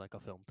mutual through like a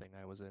film thing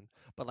I was in.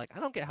 But like, I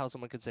don't get how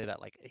someone could say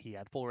that like he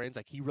had full reins.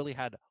 Like he really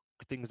had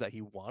things that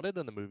he wanted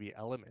in the movie,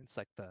 elements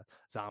like the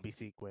zombie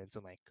sequence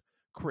and like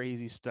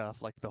crazy stuff,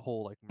 like the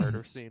whole like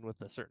murder scene with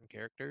the certain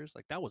characters.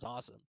 Like that was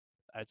awesome.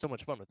 I had so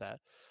much fun with that.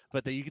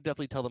 But you could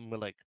definitely tell them to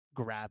like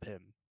grab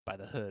him by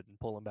the hood and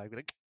pull him back. Be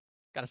like,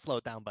 gotta slow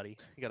it down, buddy.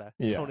 You gotta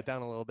Yeah, tone it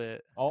down a little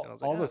bit. And I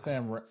was like, all the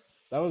ah,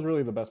 That was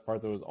really the best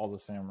part. That was all the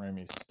Sam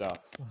Raimi stuff,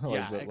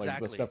 yeah, like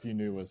the exactly. stuff you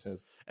knew was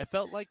his. It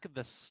felt like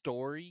the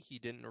story he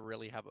didn't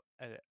really have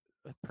a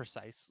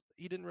precise.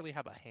 He didn't really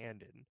have a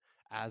hand in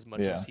as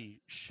much as Yeah,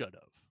 he should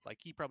have. Like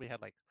he probably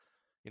had like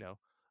you know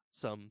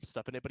some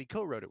stuff in it, but he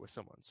co-wrote it with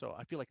someone. So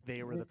I feel like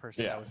they were the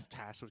person that yeah, was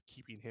tasked with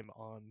keeping him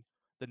on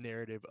the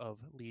narrative of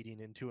leading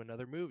into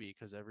another movie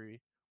because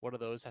every one of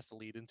those has to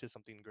lead into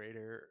something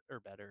greater or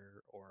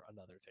better or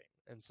another thing.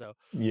 And so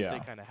they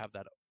yeah, kind of have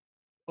that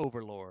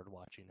overlord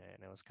watching it,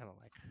 and it was kind of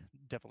like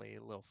definitely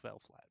a little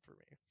fell flat for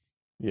me.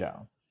 yeah.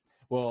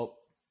 Well,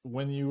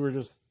 when you were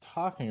just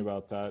talking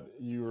about that,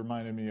 you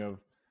reminded me of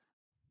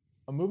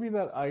a movie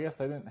that I guess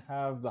I didn't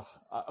have the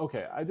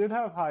okay, I did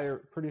have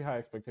pretty high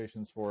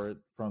expectations for it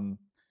from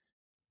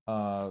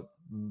uh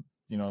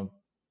you know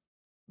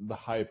the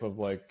hype of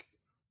like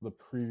the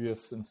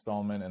previous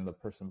installment and the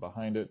person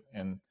behind it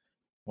and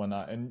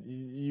whatnot. And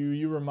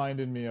you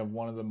reminded me of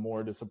one of the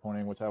more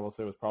disappointing, which I will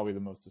say was probably the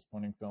most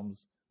disappointing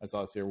films I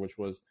saw this year, which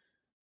was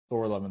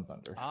Thor: Love and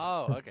Thunder.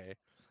 Oh, okay.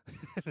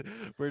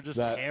 We're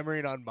just That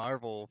hammering on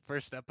Marvel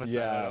first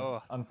episode. yeah,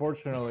 Oh,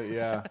 unfortunately,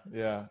 yeah.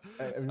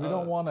 We uh,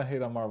 don't want to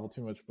hate on Marvel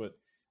too much, but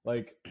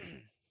like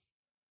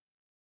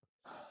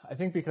I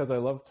think because I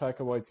love Taika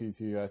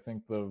Waititi, I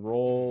think the mhm.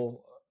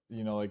 role,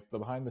 like the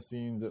behind the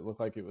scenes, it looked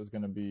like it was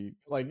going to be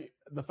like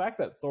the fact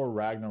that Thor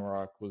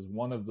Ragnarok was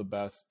one of the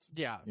best,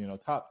 Yeah,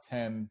 top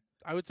 10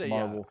 I would say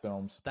yeah. Marvel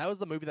films. That was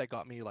the movie that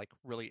got me like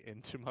really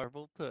into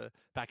Marvel to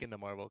back into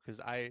Marvel because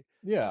I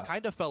Yeah,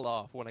 kind of fell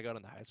off when I got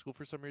into high school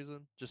for some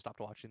reason. Just stopped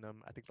watching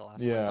them. I think the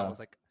last one I saw yeah. was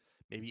like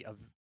maybe a.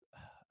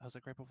 I was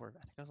like right before. I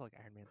think I was like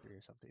Iron Man 3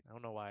 or something. I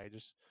don't know why. I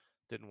just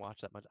didn't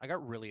watch that much. I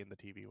got really into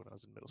TV when I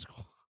was in middle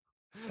school.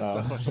 So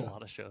I watched a Yeah.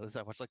 lot of shows.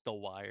 I watched like The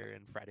Wire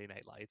and Friday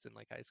Night Lights in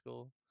like high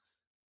school.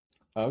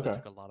 That Okay.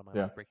 took a lot of my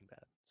Yeah. like Breaking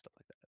Bad stuff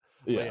like that.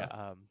 But yeah,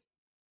 Yeah.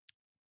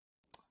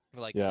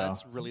 like Yeah.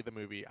 that's really the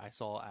movie I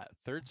saw at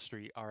Third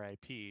Street,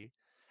 R.I.P.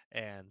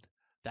 And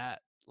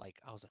that like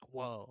I was like,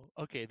 whoa,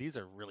 okay, these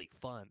are really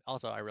fun.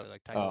 Also, I really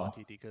like Taika Oh,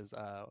 Waititi because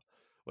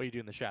What You Do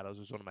in the Shadows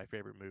was one of my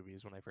favorite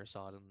movies when I first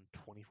saw it in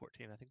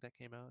 2014. I think that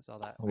came out. I saw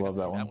that. I I got love to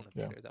that see that one. one in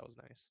Yeah. theaters. That was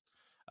nice.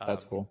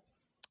 That's Um, cool.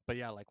 but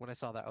yeah, like when I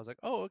saw that, I was like,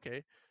 oh,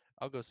 okay,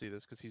 I'll go see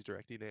this because he's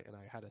directing it, and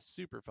I had a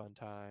super fun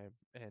time.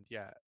 And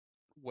yeah,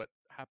 what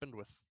happened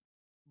with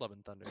Love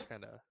and Thunder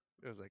kind of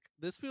it was like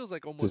this feels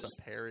like almost a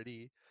Just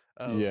parody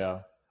of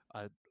yeah.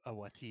 a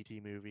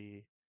Watiti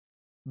movie.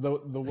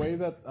 The way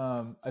that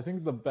I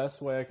think the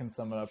best way I can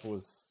sum it up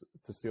was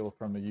to steal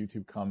from a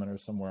YouTube comment or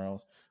somewhere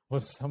else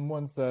was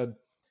someone said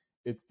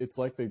it's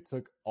like they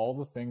took all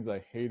the things I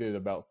hated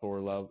about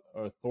Thor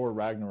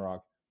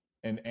Ragnarok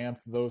and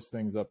amped those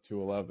things up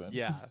to 11.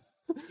 Yeah,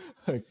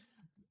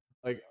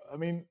 like I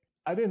mean,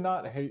 I did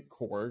not hate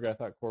Korg. I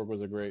thought Korg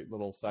was a great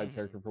little side hmm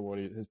character for what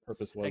his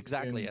purpose was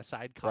exactly. in A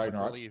side comic Ragnarok.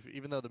 relief,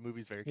 even though the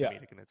movie's very Yeah,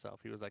 comedic in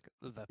itself. He was like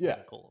the yeah,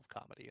 pinnacle of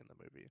comedy in the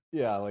movie.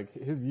 yeah. Like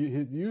his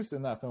use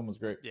in that film was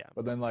great, Yeah,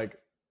 but then like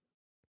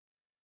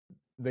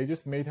they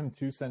just made him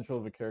too central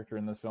of a character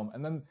in this film,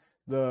 and then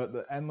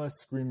the endless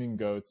screaming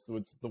goats,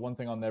 which the one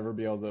thing I'll never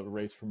be able to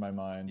erase from my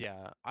mind.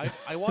 yeah.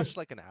 I watched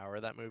like an hour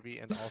of that movie,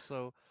 and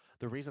also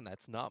the reason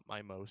that's not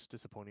my most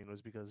disappointing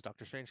was because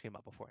Doctor Strange came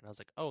out before, and I was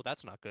like, oh,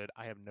 that's not good.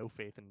 I have no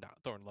faith in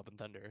Thor: Love and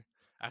Thunder.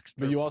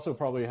 But Actually, you also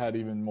probably had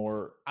even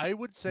more, I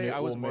would say I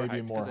was well, more maybe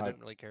hyped more because I hype. didn't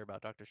really care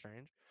about Doctor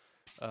Strange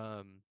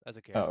as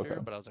a Oh, okay,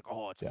 character, but I was like,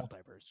 oh, it's yeah,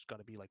 multiverse. It's got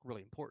to be like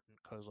really important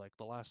because like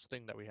the last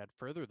thing that we had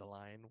further the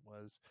line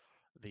was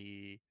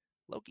the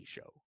Loki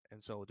show,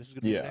 and so this is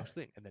gonna be the yeah, next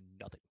thing, and then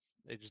nothing.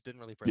 It just didn't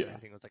really further yeah,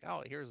 anything. It was like,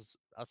 oh, here's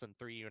us in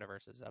 3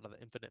 universes out of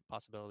the infinite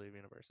possibility of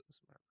universes.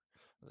 I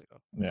was like,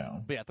 oh,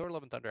 yeah. but yeah, Thor: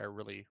 Love and Thunder, I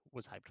really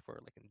was hyped for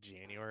like in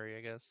January,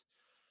 I guess,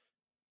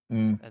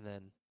 Mm, and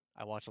then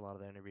I watched a lot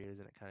of the interviews,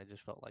 and it kind of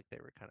just felt like they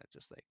were kind of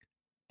just like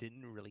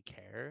didn't really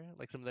care.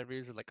 Like some of the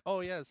interviews were like,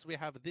 "Oh yes, we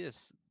have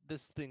this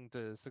thing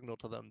to signal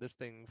to them, this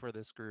thing for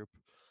this group,"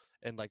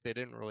 and like they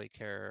didn't really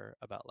care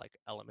about like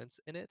elements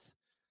in it.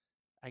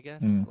 I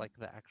guess mm, like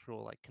the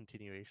actual like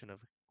continuation of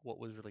what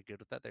was really good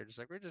with that. They're just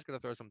like, we're just gonna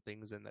throw some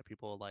things in that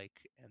people like,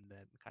 and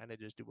then kind of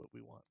just do what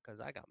we want because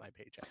I got my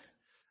paycheck,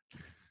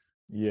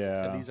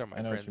 and yeah. these are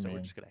I my know what friends, you so we're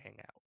mean. just gonna hang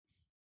out.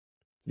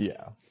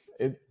 Yeah,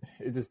 it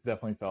just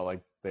definitely felt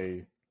like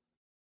they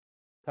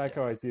Taika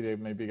Waititi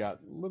maybe got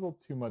a little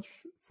too much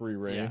free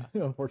reign,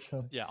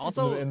 unfortunately. Yeah.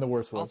 Also, in the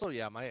worst way. Also,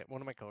 yeah,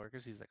 one of my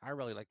coworkers, he's like, I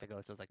really like the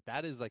ghost. I was like,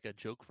 that is like a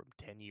joke from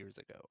 10 years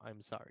ago.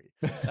 I'm sorry.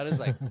 That is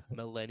like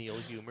millennial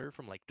humor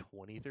from like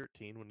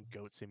 2013 when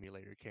Goat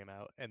Simulator came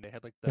out, and they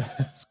had like the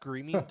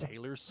screaming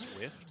Taylor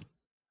Swift.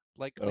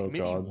 Like Oh, maybe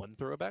God. one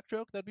throwback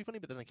joke that'd be funny,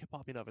 but then they kept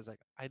popping up. It's like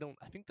I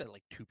think that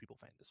like 2 people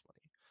find this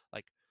funny.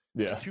 Like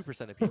Yeah.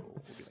 2% of people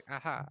will be like,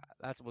 aha,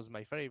 that was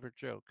my favorite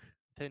joke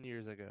 10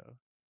 years ago.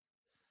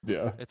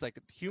 Yeah. It's like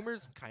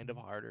humor's kind of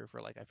harder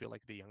for like I feel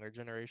like the younger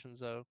generations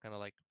though, kind of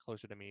like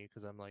closer to me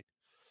because I'm like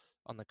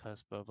on the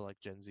cusp of like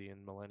Gen Z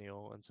and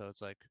millennial, and so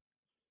it's like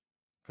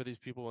for these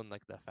people in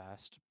like the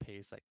fast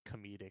paced like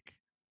comedic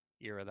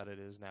era that it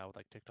is now with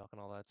like TikTok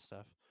and all that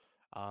stuff,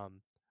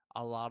 um,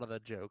 a lot of the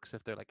jokes,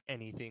 if they're like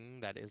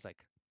anything that is like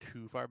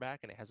too far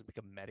back and it hasn't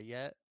become meta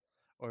yet,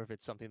 or if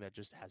it's something that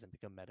just hasn't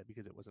become meta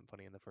because it wasn't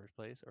funny in the first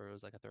place, or it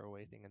was like a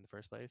throwaway thing in the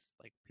first place,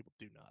 like people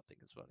do not think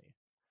it's funny.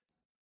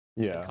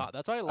 And Yeah.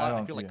 that's why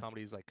I feel like Yeah.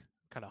 comedy is like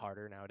kind of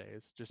harder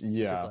nowadays, just because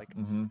Yeah. like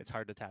it's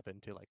hard to tap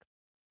into like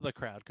the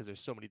crowd because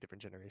there's so many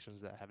different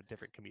generations that have a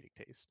different comedic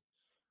taste.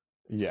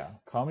 Yeah.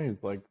 Comedy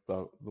is like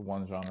the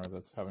one genre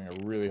that's having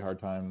a really hard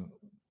time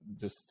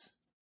just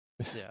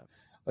Yeah.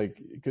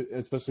 like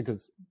especially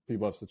because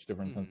people have such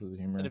different senses of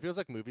humor. And it feels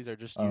like movies are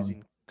just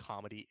using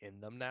comedy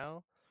in them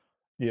now.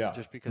 Yeah.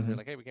 Just because they're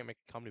like, hey, we can't make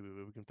a comedy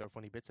movie, we can throw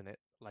funny bits in it,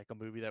 like a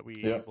movie that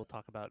we Yep. will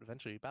talk about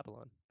eventually,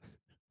 Babylon.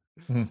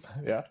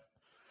 Yeah.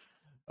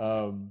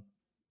 Um.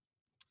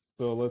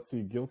 So let's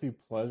see, guilty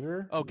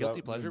pleasure. Oh,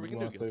 guilty pleasure. We can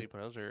do guilty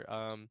pleasure.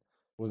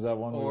 Was that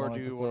one we or wanted do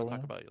to you throw want to talk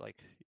in? about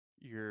like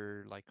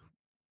your like?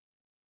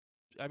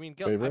 I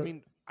Favorite?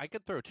 mean, I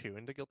could throw 2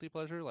 into guilty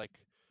pleasure. Like,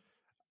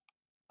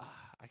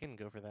 I can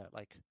go for that.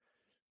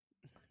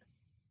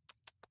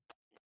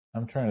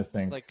 I'm trying to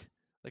think. Like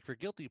for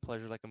guilty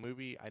pleasure, like a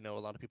movie I know a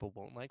lot of people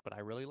won't like, but I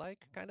really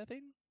like, kind of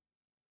thing.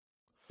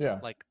 Yeah.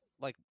 Like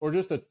Or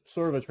just a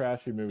sort of a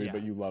trashy movie, yeah,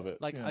 but you love it.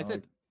 like You I know,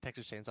 said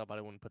Texas Chainsaw, but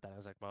I wouldn't put that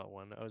as like my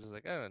one. I was just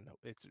like, I don't know,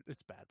 it's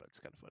bad, but it's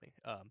kind of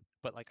funny.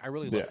 But like I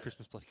really love yeah.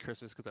 Christmas Bloody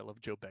Christmas because I love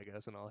Joe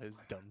Begos and all his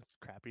dumb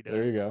crap he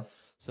There you does. go.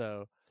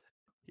 So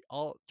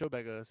all Joe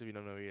Begos, if you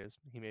don't know who he is,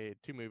 he made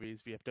 2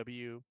 movies,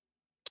 VFW,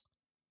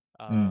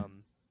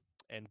 Mm.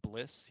 and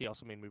Bliss. He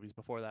also made movies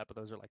before that, but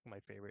those are like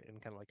my favorite in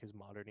kind of like his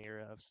modern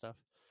era of stuff.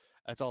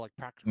 It's all like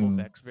practical Mm.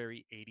 effects,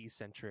 very 80s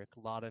centric, a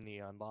lot of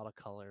neon, a lot of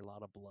color, a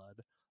lot of blood,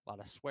 a lot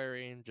of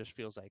swearing. Just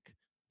feels like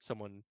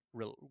someone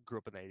grew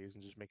up in the 80s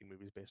and just making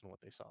movies based on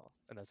what they saw,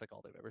 and that's like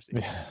all they've ever seen.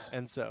 Yeah.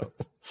 And so,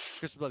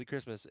 Christmas Bloody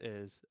Christmas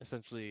is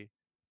essentially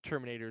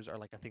Terminators are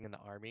like a thing in the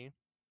army,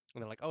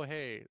 and they're like, oh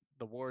hey,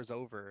 the war is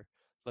over,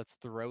 let's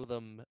throw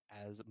them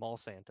as mall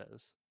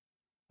Santas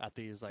at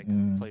these like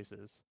Mm.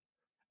 places,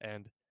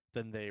 and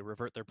then they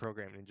revert their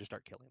programming and just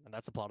start killing them. And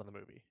that's the plot of the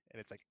movie. And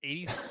it's like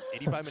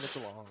 85 minutes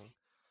long.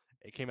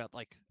 It came out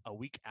like a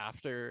week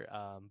after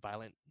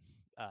Violent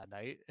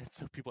Night, and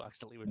so people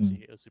accidentally would see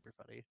Mm. it. It was super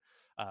funny.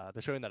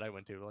 The showing that I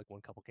went to, like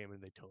one couple came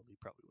in, they totally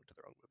probably went to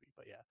the wrong movie.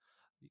 But yeah,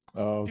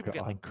 Oh people get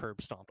God. like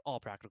curb stomped, all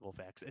practical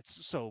effects.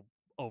 It's so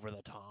over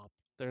the top.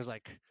 There's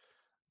like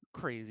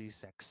crazy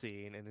sex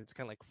scene, and it's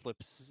kind of like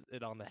flips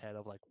it on the head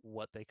of like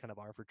what they kind of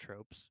are for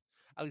tropes,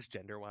 at least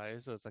gender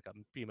wise. So it's like a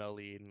female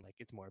lead, and like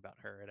it's more about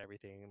her and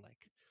everything. And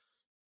like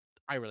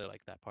I really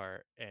like that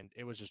part, and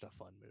it was just a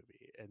fun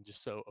movie and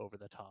just so over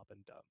the top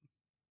and dumb.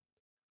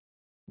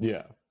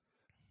 Yeah.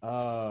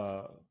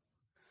 Uh,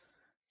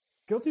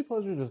 guilty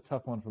pleasure is a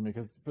tough one for me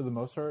because for the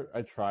most part,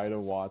 I try to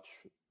watch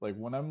like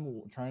when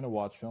I'm trying to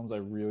watch films, I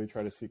really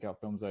try to seek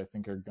out films that I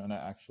think are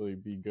gonna actually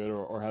be good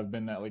or have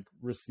been like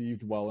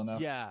received well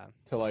enough. Yeah.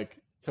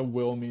 To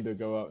will me to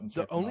go out and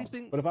check them out.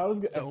 But if I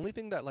was the only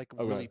thing that like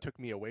really okay. took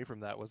me away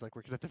from that was like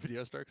working at the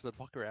video store, because I'd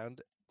walk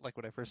around like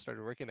when I first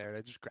started working there and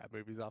I just grab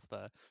movies off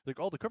like,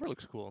 oh, the cover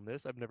looks cool on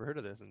this, I've never heard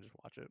of this, and just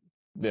watch it.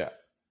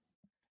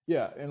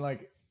 Yeah, and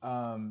like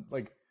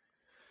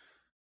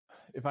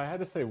if I had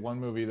to say one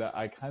movie that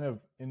I kind of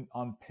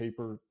on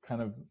paper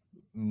kind of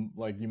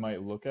like you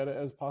might look at it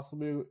as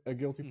possibly a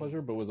guilty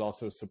pleasure, but was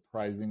also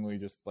surprisingly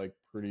just like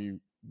pretty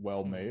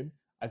well made.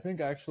 I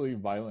think actually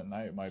Violent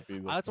Night might be.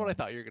 That's what I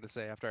thought you were gonna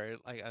say after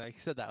I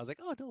said that. I was like,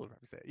 oh, Dylan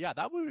probably say it. Yeah,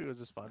 that movie was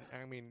just fun.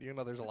 I mean,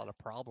 there's a lot of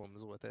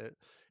problems with it,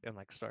 and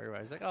like story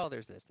wise, like, oh,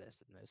 there's this,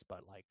 and this,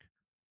 but like,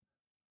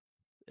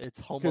 it's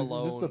Home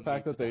Alone. Just the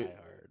fact that they Die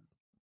Hard.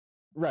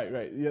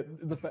 Right. Yeah,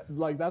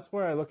 like that's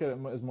where I look at it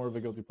as more of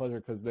a guilty pleasure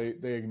because they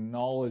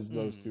acknowledge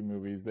those 2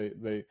 movies.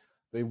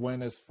 They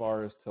went as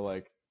far as to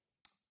like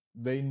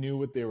they knew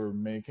what they were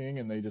making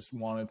and they just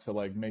wanted to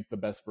like make the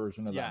best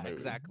version of that movie.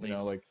 Exactly.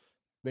 Like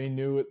they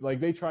knew it. Like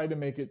they tried to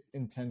make it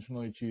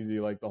intentionally cheesy,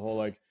 like the whole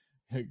like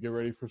hey, get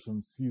ready for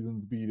some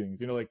seasons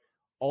beatings. Like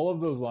all of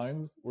those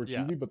lines were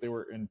cheesy, but they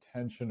were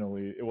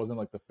intentionally. It wasn't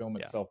like the film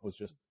itself was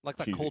just like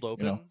cheesy, that cold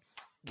open.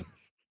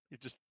 You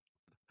just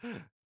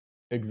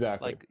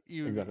Exactly. Like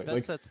you, Exactly. that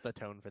Like, sets the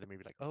tone for the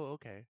movie. Like, oh,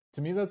 okay,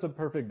 to me, that's a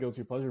perfect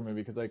guilty pleasure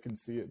movie because I can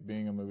see it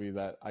being a movie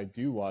that I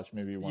do watch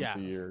maybe once yeah, a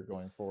year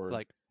going forward,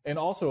 like, and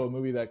also a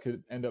movie that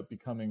could end up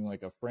becoming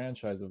like a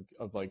franchise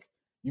of like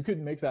you could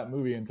make that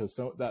movie into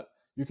so that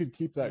you could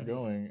keep that hmm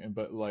going and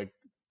but like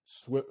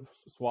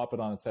swap it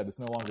on its head. It's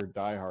no longer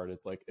Die Hard.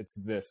 It's like it's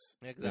this,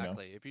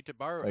 exactly. If you to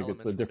borrow like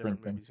it's elements a from different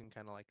different thing. movies, you can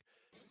kind of like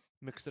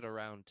mix it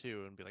around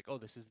too and be like, oh,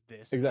 this is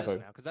this and this Exactly.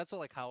 now, because that's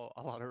like how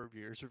a lot of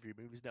reviewers review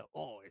movies now.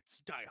 Oh, it's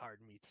Die Hard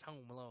meets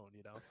Home Alone,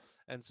 you know.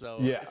 And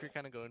so Yeah. if you're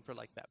kind of going for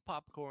like that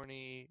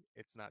popcorny,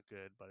 it's not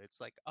good, but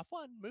it's like a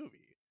fun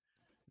movie.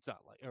 It's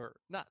not like, or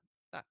not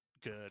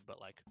good, but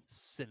like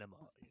cinema,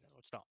 you know.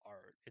 It's not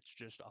art. It's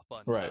just a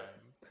fun Right.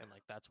 time, and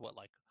like that's what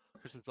like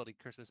Christmas Bloody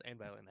Christmas and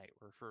Violent Night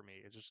were for me.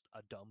 It's just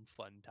a dumb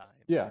fun time.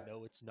 I Yeah.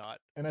 know it's not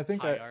And I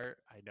think high art.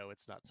 I know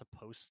it's not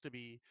supposed to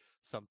be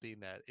something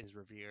that is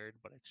revered,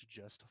 but it's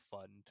just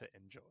fun to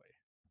enjoy.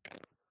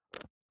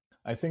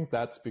 I think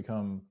that's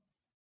become,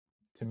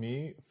 to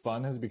me,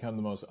 fun has become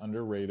the most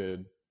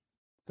underrated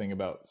thing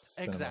about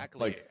cinema.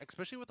 Exactly,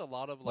 especially with a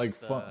lot of like Like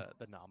fun.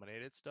 the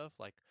nominated stuff.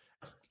 Like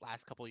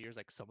last couple of years,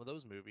 like some of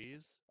those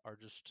movies are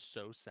just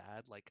so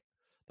sad, like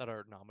that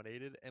are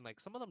nominated, and like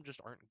some of them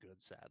just aren't good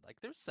sad. Like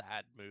there's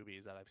sad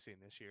movies that I've seen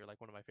this year.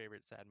 Like one of my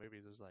favorite sad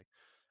movies is like,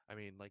 I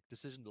mean, like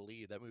Decision to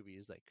Leave. That movie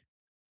is like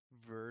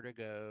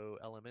Vertigo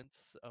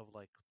elements of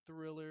like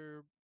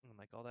thriller and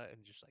like all that,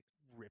 and just like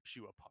rips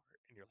you apart,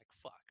 and you're like,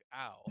 "Fuck,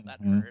 ow, that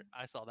Mm-hmm. hurt.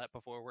 I saw that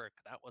before work.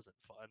 That wasn't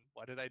fun.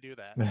 Why did I do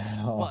that?"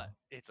 Oh, But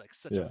it's like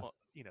such a yeah. fun,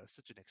 you know,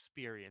 such an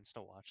experience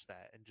to watch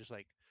that and just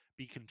like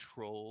be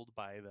controlled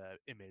by the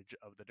image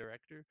of the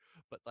director.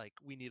 But like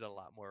we need a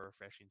lot more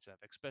refreshing stuff,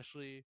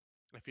 especially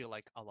I feel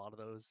like a lot of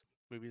those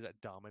movies that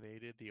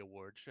dominated the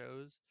award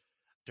shows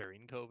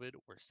during COVID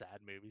were sad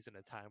movies in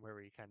a time where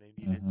we kind of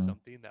needed Mm-hmm.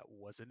 something that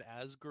wasn't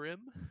as grim.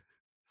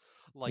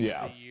 Like the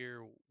Yeah.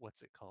 year,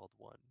 what's it called?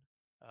 One,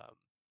 um,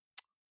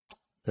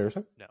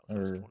 Parasite? no,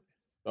 that was Or 20,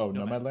 oh,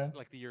 Nomadland. Nomadland?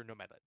 Like the year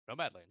Nomadland.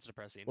 Nomadland's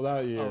depressing. Well,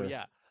 that Oh year.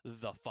 yeah,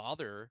 The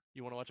Father.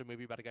 You want to watch a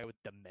movie about a guy with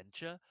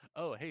dementia?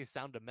 Oh hey,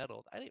 Sound of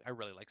Metal. I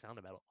really like Sound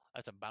of Metal.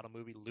 That's about a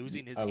movie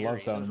losing his I love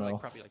hearing. Sound Those of are like Metal.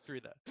 probably like three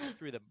of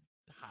the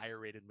higher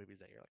rated movies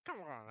that you're like, come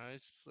on,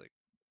 it's just like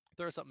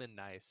throw something in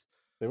nice.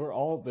 They were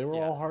all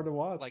Yeah, hard to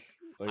watch, like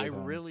like I at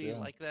times. really Yeah.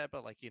 like that,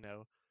 but like you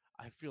know,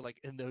 I feel like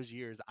in those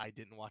years I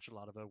didn't watch a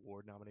lot of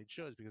award nominated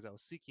shows because I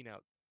was seeking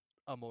out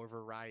a more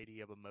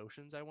variety of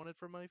emotions I wanted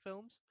from my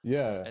films.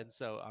 Yeah. And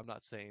so I'm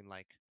not saying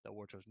like the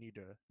award shows need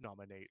to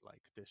nominate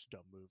like this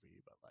dumb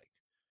movie, but like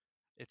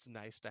it's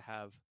nice to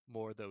have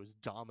more of those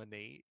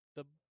dominate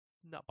the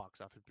not box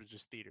office but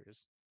just theaters.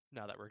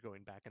 Now that we're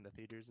going back into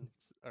theaters and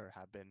or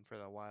have been for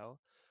a while.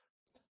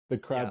 The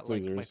Yeah, crowd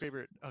like my pleasers.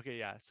 favorite. Okay,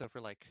 yeah. So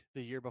for like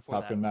the year before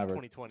Top that, Gun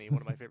Maverick. 2020,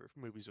 one of my favorite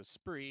movies was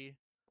Spree.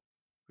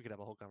 We could have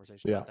a whole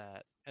conversation Yeah. about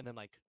that. And then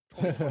like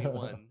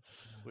 2021,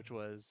 which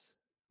was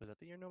that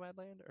the year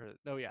Nomadland or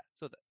no? Yeah.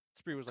 So the,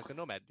 Spree was like the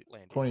Nomad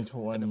Land year.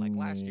 And then like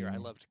last year, I 2020.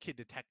 loved Kid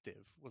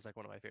Detective. Was like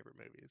one of my favorite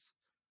movies,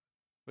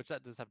 which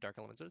that does have dark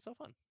elements, but it's so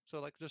fun. So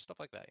like just stuff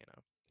like that, you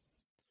know.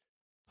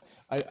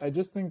 I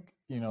just think,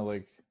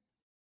 like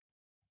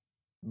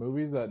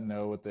movies that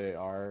know what they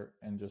are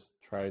and just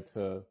try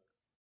to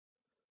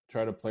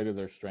play to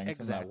their strengths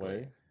in that Exactly.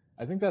 way.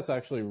 I think that's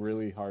actually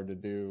really hard to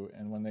do.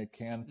 And when they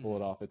can pull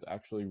it off, it's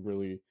actually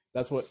really,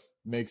 that's what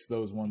makes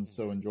those ones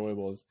so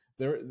enjoyable is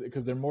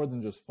because they're more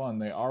than just fun.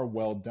 They are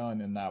well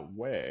done in that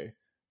way.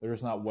 They're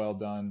just not well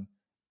done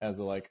as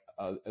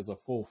a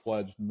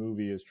full-fledged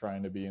movie is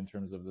trying to be in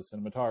terms of the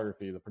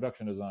cinematography, the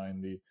production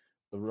design, the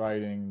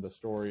writing, the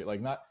story.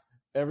 Like not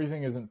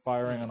everything isn't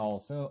firing on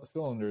all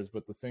cylinders,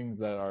 but the things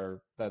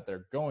that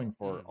they're going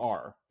for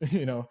are,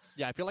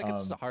 Yeah, I feel like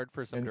it's hard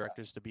for some and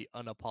directors to be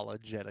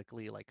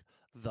unapologetically like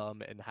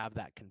them and have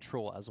that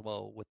control as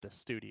well with the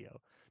studio.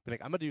 Be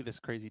like, I'm gonna do this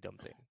crazy dumb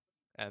thing,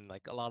 and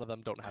like a lot of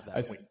them don't have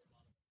that weight.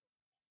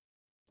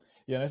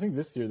 Yeah, and I think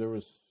this year there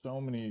was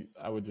so many.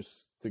 I would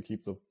just to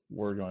keep the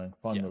word going,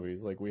 fun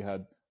movies. Like we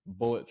had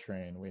Bullet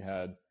Train, we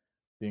had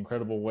The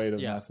Incredible Weight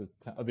of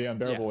The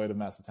Unbearable Weight of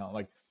Massive Talent.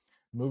 Like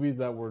movies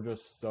that were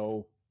just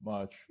so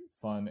much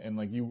fun, and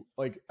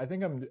I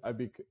think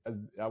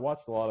I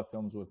watched a lot of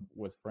films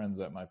with friends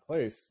at my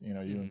place. You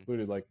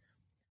included. Like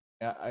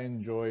I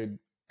enjoyed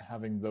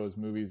having those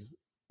movies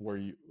where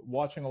you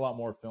watching a lot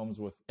more films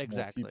with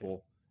more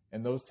people,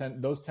 and those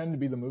tend to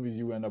be the movies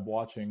you end up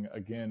watching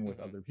again with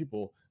other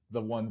people,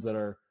 the ones that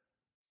are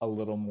a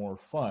little more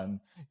fun.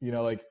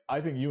 Like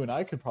I think you and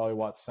I could probably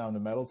watch Sound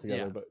of Metal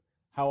together, but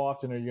how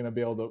often are you going to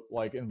be able to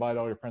like invite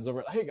all your friends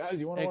over? Hey guys,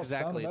 you want to watch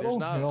Sound of Metal? There's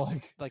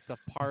not like the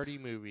party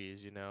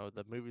movies,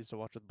 the movies to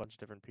watch with a bunch of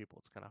different people.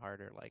 It's kind of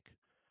harder. Like,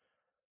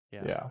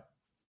 yeah.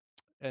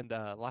 And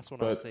last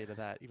one I'll say to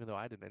that, even though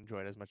I didn't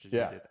enjoy it as much as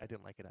you did, I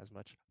didn't like it as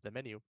much. The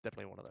Menu,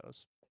 definitely one of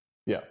those.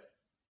 Yeah.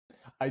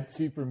 I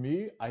see. For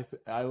me,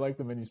 I like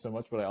The Menu so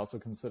much, but I also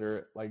consider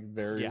it like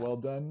very well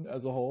done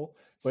as a whole.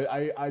 But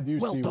I do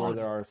see where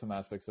there are some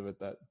aspects of it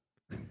that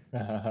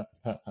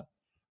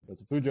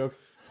that's a food joke,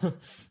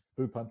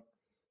 food pun.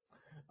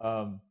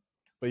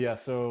 but yeah,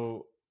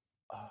 so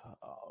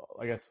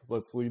I guess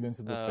let's lead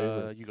into the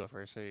favorites. You go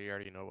first. So you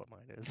already know what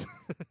mine is.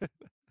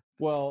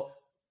 Well,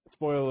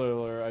 spoiler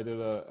alert, I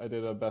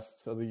did a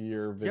best of the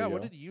year Yeah,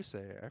 what video. did you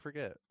say? I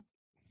forget.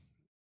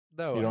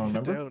 No, You don't I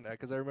remember? don't,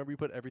 because I remember you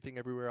put Everything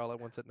Everywhere All at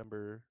Once at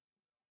number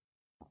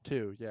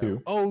 2. Yeah.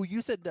 Two. Oh,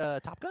 you said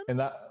Top Gun? And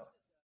that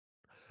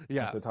I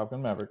Yeah. said Top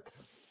Gun Maverick.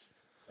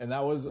 And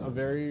that was a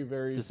very,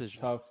 very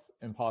Decision. tough,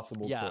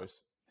 impossible Yeah.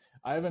 choice.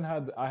 I haven't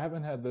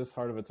had this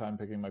hard of a time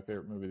picking my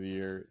favorite movie of the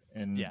year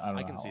in Yeah, I don't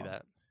know I can how see long.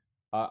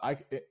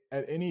 that.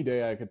 At any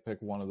day I could pick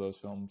one of those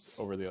films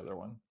over the other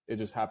one. It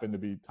just happened to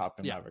be Top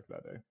Gun Yeah. Maverick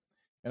that day,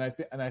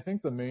 and I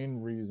think the main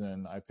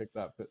reason I picked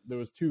that there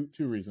was two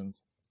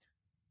reasons.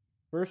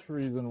 First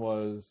reason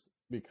was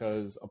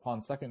because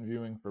upon second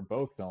viewing for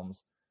both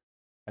films,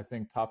 I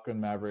think Top Gun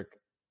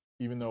Maverick,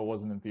 even though it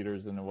wasn't in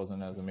theaters and it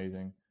wasn't as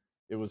amazing,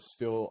 I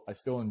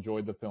still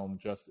enjoyed the film.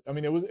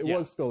 It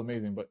was still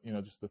amazing, but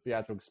just the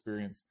theatrical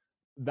experience.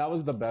 That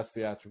was the best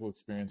theatrical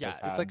experience Yeah,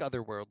 I've it's had like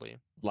otherworldly.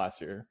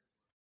 last year.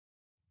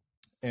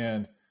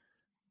 And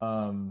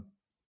um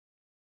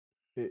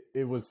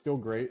it was still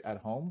great at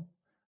home,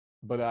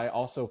 but I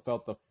also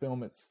felt the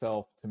film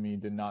itself to me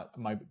did not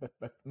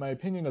my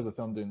opinion of the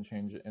film didn't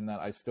change in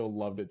that I still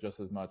loved it just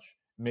as much,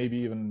 maybe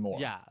even more.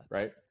 Yeah.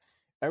 Right?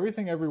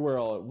 Everything Everywhere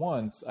All at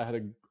Once, I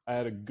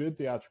had a good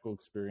theatrical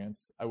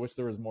experience. I wish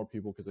there was more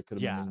people because it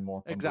could have been even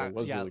more fun, exactly. but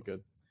it was Yeah. really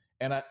good.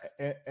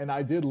 And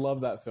I did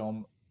love that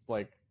film.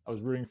 Like I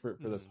was rooting for it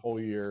for this whole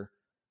year,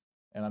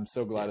 and I'm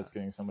so glad Yeah. it's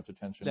getting so much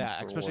attention.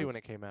 Yeah, especially when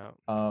it came out.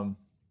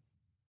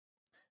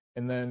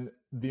 And then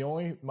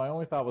my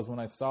only thought was when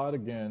I saw it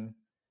again,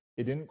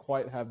 it didn't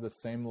quite have the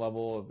same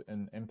level of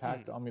an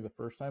impact on me the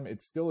first time.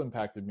 It still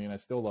impacted me and I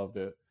still loved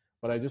it,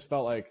 but I just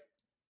felt like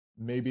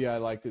maybe I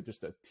liked it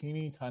just a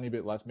teeny tiny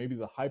bit less. Maybe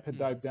the hype had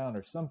died down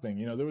or something.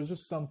 There was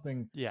just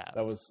something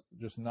that was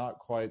just not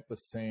quite the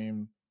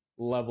same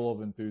level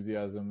of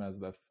enthusiasm as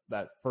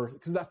that first.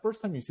 Because that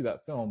first time you see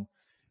that film,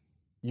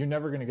 you're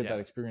never going to get that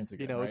experience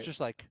again. Right? It's just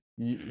like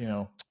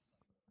a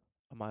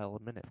mile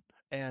a minute,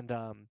 and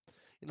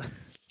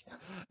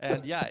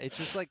and yeah, it's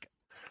just like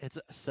it's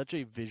such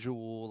a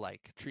visual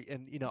like treat.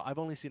 And I've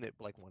only seen it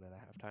like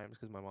 1.5 times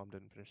because my mom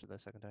didn't finish it the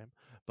second time.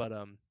 But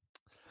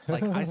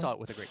like I saw it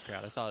with a great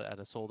crowd. I saw it at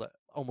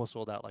almost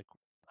sold out, like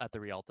at the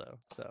Rialto.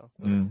 So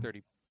it was like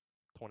 30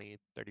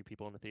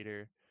 people in the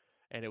theater,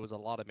 and it was a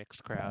lot of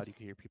mixed crowd. Nice. You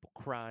could hear people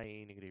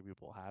crying, you could hear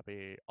people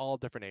happy, all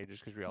different ages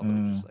because Rialto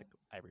was just like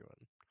everyone.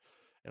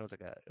 And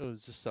it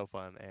was just so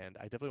fun, and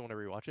I definitely want to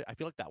rewatch it. I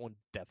feel like that one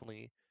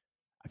definitely.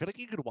 I feel like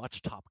you could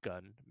watch Top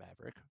Gun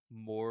Maverick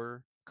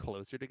more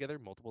closer together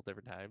multiple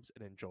different times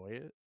and enjoy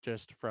it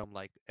just from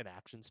like an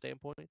action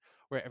standpoint,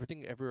 where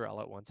Everything Everywhere All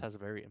at Once has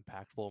very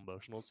impactful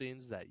emotional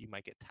scenes that you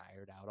might get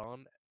tired out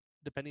on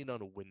depending on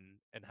when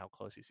and how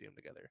close you see them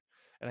together.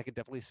 And I can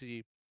definitely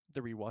see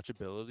the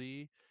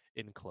rewatchability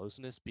in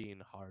closeness being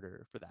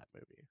harder for that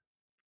movie.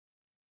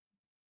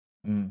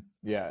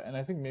 Yeah, and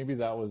I think maybe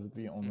that was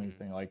the only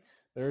thing. Like,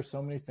 there are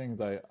so many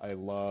things I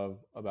love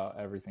about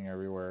Everything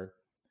Everywhere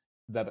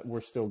that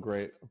were still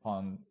great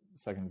upon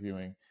second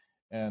viewing,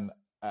 and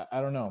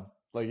I don't know.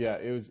 Like, yeah,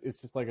 it's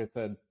just like I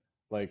said.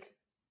 Like,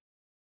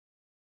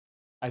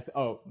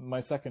 my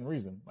second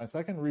reason. My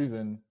second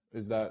reason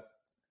is that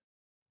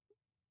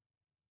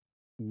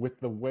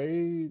with the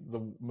way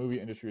the movie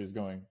industry is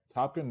going,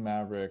 Top Gun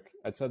Maverick.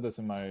 I said this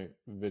in my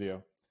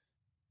video.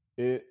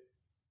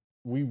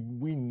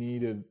 We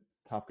needed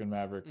Top Gun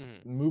Maverick.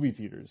 Movie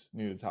theaters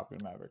needed Top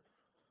Gun Maverick.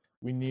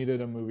 We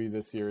needed a movie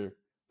this year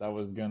that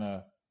was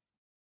gonna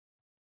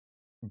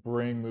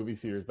bring movie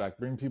theaters back,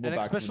 bring people and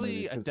back,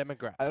 especially to the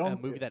movies, a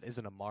movie that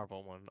isn't a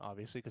Marvel one,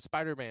 obviously, because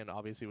Spider-Man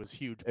obviously was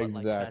huge, but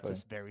like that's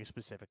a very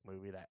specific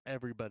movie that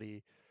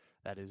everybody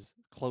that is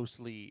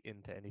closely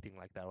into anything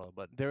like that will.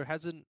 But there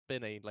hasn't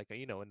been a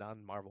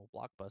non-Marvel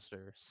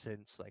blockbuster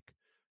since like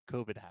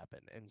COVID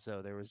happened, and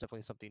so there was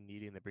definitely something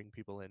needing to bring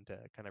people in to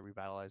kind of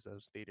revitalize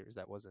those theaters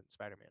that wasn't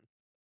Spider-Man.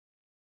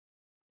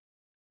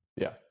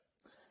 Yeah,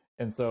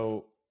 and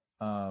so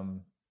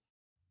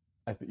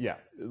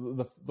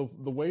the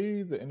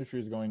way the industry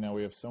is going now,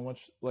 we have so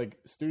much, like,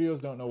 studios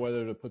don't know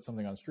whether to put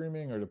something on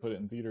streaming or to put it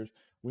in theaters.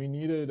 We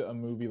needed a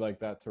movie like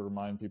that to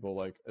remind people,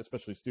 like,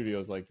 especially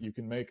studios, like, you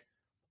can make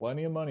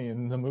plenty of money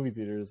in the movie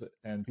theaters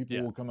and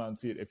people will come out and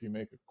see it if you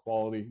make a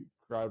quality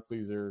crowd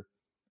pleaser,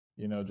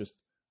 just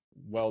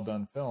well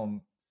done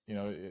film.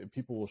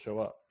 People will show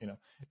up.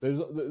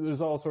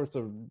 There's all sorts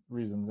of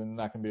reasons, and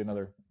that can be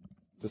another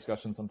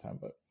discussion sometime.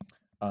 But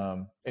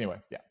anyway,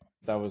 yeah,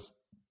 that was.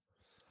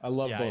 I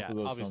love both of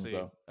those obviously,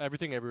 films, though.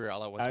 Everything Everywhere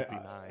All at Once would be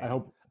mine. I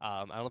hope.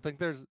 I don't think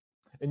there's.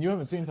 And you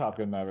haven't seen Top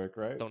Gun Maverick,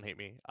 right? Don't hate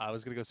me. I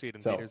was gonna go see it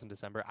in theaters in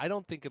December. I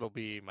don't think it'll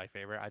be my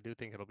favorite. I do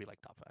think it'll be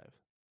like top 5.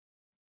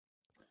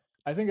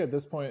 I think at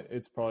this point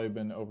it's probably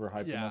been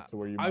overhyped enough to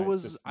where you might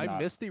I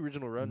missed the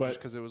original run just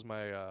because it was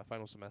my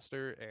final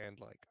semester, and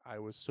like I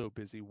was so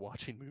busy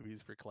watching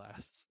movies for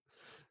class.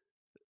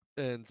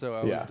 And so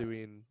I was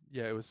doing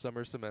it was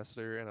summer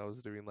semester, and I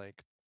was doing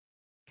like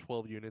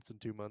 12 units in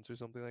 2 months or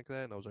something like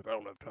that, and I was like, I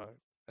don't have time.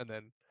 And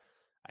then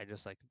I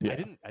just like Yeah.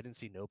 I didn't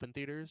see Nope in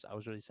theaters. I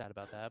was really sad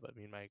about that, but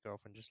me and my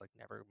girlfriend just like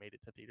never made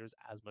it to theaters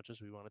as much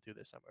as we wanted to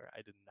this summer.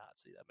 I did not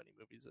see that many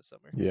movies this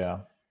summer. Yeah.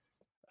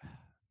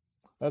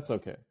 That's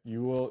okay.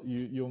 You'll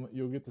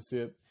get to see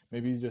it.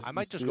 Maybe you just I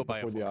you might just see go it buy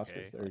a before the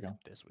Oscars. 4K There you like go.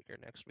 this week or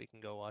next week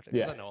and go watch it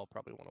because Yeah. I know I'll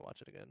probably want to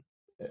watch it again.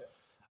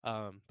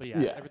 Uh, But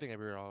yeah, Yeah. Everything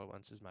Everywhere All at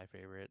Once is my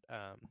favorite.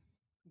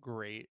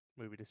 Great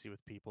movie to see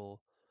with people.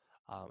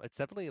 It's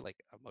definitely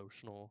like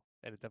emotional,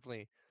 and it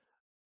definitely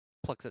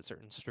plucks at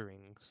certain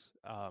strings,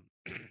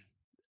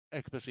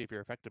 especially if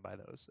you're affected by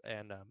those.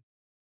 And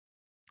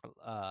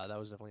that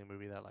was definitely a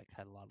movie that like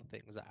had a lot of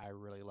things that I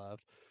really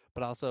loved.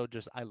 But also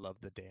just I love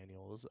the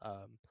Daniels.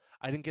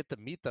 I didn't get to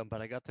meet them,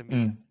 but I got to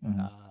meet.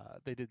 Mm-hmm.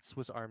 They did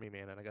Swiss Army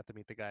Man, and I got to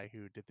meet the guy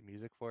who did the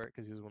music for it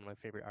because he was one of my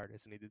favorite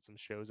artists, and he did some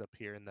shows up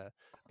here in the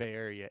Bay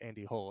Area,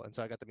 Andy Hull, and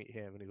so I got to meet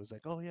him, and he was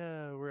like, "Oh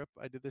yeah, we're up.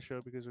 I did the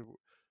show because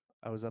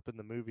I was up in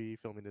the movie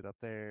filming it up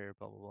there,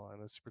 blah blah blah," and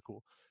it was super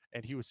cool.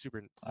 And he was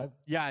super, I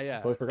yeah,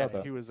 totally forgot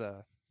that.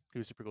 he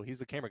was super cool. He's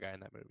the camera guy in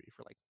that movie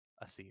for like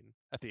a scene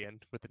at the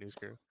end with the news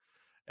crew,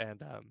 and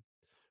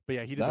but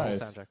yeah, he did the whole Nice.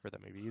 soundtrack for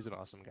that movie. He's an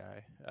awesome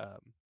guy,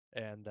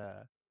 and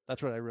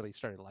that's when I really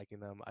started liking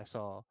them. I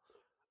saw,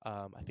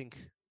 I think,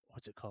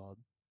 what's it called?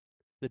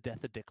 The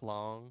Death of Dick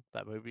Long.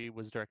 That movie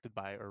was directed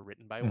by or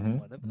written by Mm-hmm.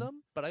 one of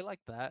them, but I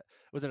liked that.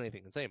 It wasn't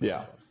anything insane, but it was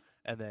Yeah. fun.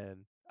 And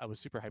then I was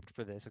super hyped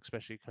for this,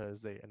 especially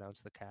because they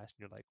announced the cast, and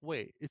you're like,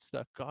 wait, it's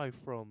that guy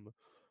from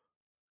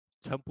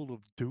Temple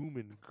of Doom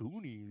and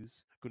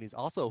Goonies. Goonies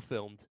also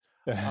filmed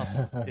up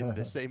in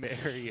the same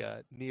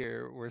area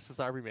near where Swiss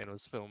Army Man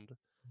was filmed.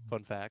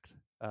 Fun fact.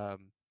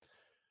 Um,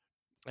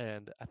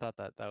 and I thought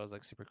that that was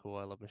like super cool.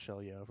 I love Michelle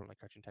Yeoh from like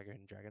Crouching Tiger,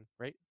 Hidden Dragon,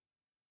 right?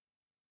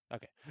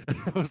 Okay.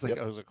 Yep.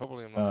 I was like,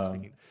 hopefully I'm not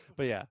misspeaking.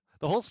 But yeah,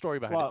 the whole story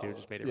behind it too Well,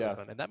 just made it really yeah.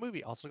 fun. And that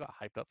movie also got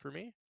hyped up for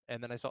me.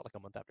 And then I saw it like a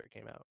month after it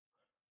came out.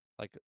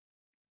 Like,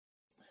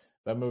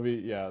 That movie,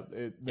 yeah,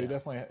 they yeah.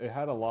 definitely it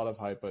had a lot of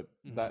hype, but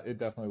hmm that it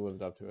definitely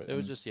lived up to it. It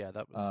was And just yeah,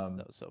 um,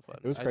 that was so fun.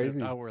 it was I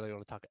crazy. don't really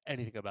want to talk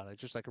anything about it.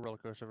 It's just like a roller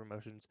coaster of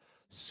emotions,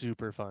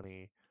 super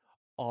funny,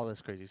 all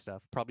this crazy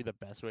stuff. Probably the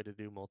best way to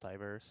do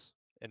multiverse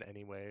in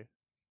any way.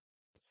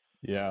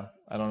 Yeah,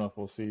 I don't know if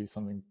we'll see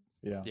something,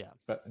 yeah, Yeah.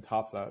 that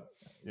tops that,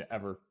 yeah,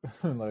 ever.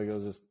 Like it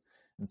was just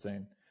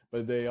insane.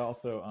 But they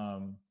also,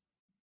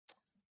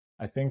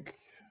 I think,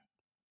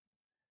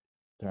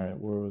 darn it,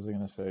 what was I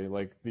gonna say?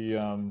 Like the,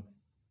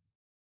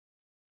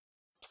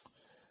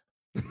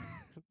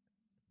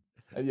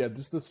 yeah,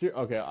 just the sheer.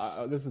 Okay,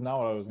 this is not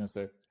what I was gonna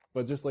say,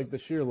 but just like the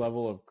sheer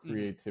level of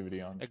hmm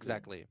creativity on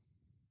screen. Exactly.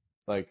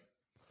 Like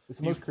it's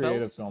the You most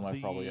creative felt film I've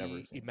probably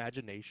ever the seen.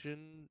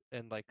 imagination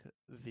and like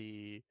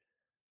the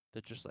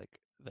the just like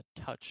the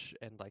touch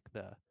and like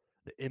the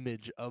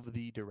image of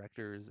the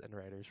directors and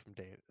writers from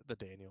the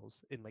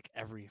Daniels in like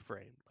every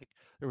frame. Like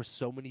there were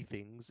so many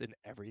things in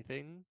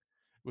everything,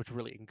 which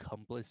really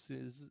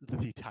encompasses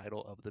the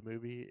title of the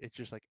movie. It's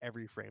just like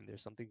every frame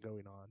there's something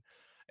going on,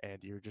 and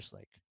you're just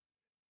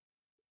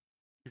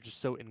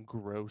so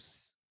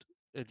engrossed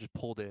and just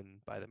pulled in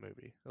by the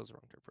movie. That was the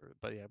wrong term for it,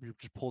 but yeah, you're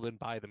just pulled in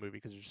by the movie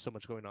because there's just so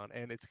much going on,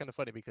 and it's kind of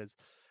funny because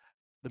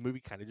the movie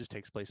kind of just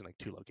takes place in like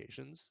two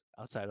locations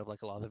outside of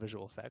like a lot of the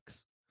visual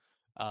effects.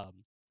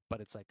 Um,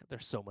 but it's like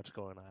there's so much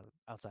going on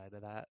outside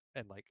of that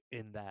and like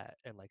in that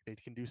and like they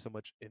can do so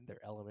much in their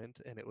element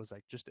and it was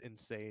like just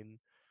insane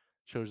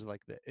shows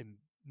like the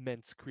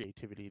immense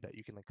creativity that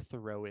you can like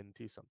throw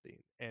into something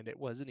and it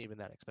wasn't even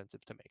that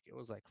expensive to make. It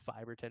was like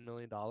 $5 or $10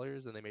 million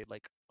and they made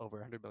like over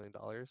 $100 million.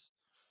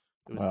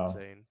 It was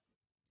Wow. insane.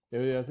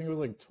 Yeah, I think it was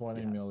like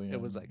 20 Yeah, it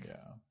was million. like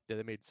Yeah, yeah,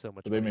 they made so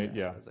much but they money made, that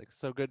yeah. it was like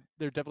so good.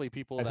 There are definitely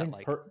people I that think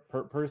like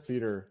per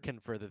theater. can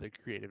further the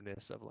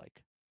creativeness of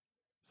like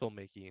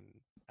filmmaking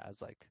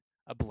as like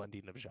a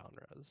blending of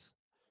genres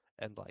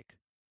and like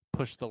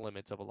push the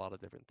limits of a lot of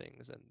different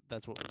things and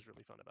that's what was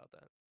really fun about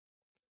that.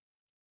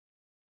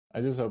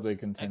 I just hope they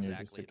continue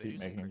just to Exactly, they do keep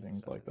some making crazy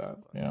things stuff like and it's so that.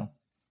 fun. Yeah.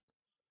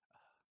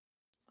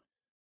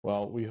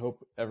 Well, we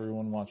hope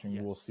everyone watching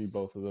will see Yes,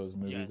 both of those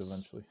movies yes.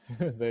 eventually.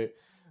 they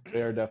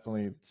they are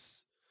definitely,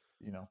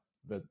 you know,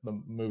 the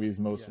movies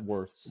most Yeah,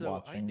 worth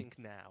so I watching think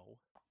now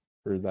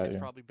for that it's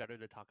year. probably better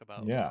to talk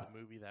about Yeah, the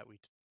movie that we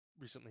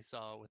recently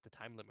saw with the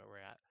time limit we're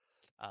at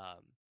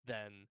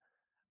than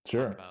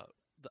talk sure. about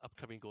the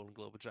upcoming Golden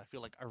Globe, which I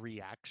feel like a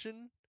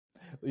reaction.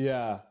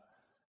 Yeah,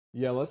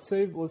 yeah. Let's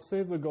save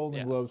the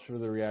Golden Yeah, Globes for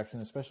the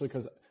reaction, especially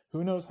because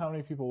who knows how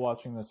many people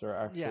watching this are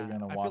actually yeah,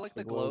 going to I feel watch like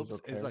the the Globes or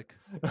Globes is care. like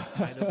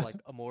kind of like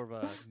a more of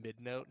a mid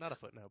note, not a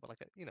footnote, but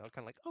like a, you know, kind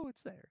of like oh,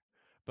 it's there,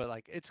 but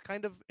like it's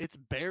kind of it's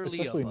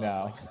barely Especially above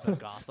now. like the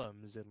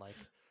Gothams and like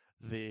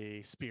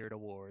the Spirit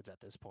Awards at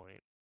this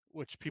point,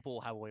 which people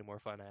will have way more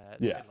fun at,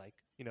 Yeah, and like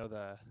you know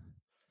the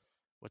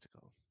what's it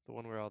called, the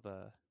one where all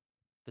the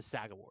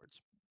SAG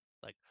Awards,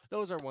 like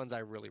those are ones I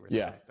really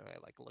yeah. respect and I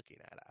like looking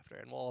at after,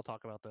 and we'll all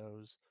talk about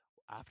those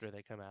after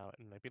they come out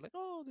and might be like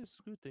oh this is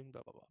a good thing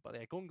blah blah blah, but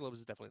yeah, Golden Globes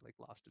has definitely like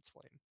lost its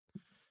flame.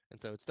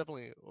 And so it's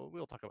definitely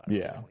we'll talk about it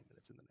for like Yeah. 20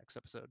 minutes in the next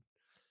episode.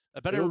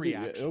 A better It'll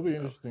reaction be though,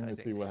 interesting I to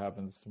see think. what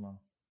happens tomorrow.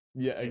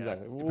 Yeah, Yeah,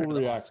 exactly. We'll compared to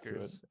the react to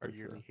it Oscars, our for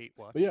yearly sure. hate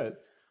watch. But yeah.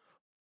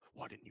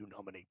 Why didn't you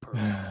nominate Pearl,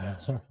 you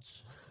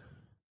bastards?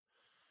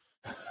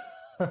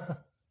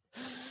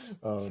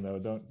 Oh no!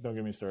 Don't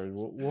get me started.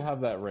 We'll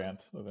have that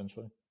rant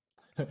eventually.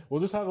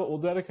 We'll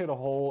dedicate a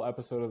whole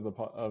episode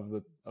of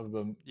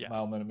the Yeah,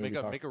 Mile Minute Movie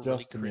Talk make a really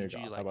just to Mia cringy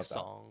Goth. How like about that?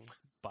 song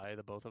by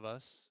the both of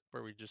us,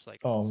 where we just like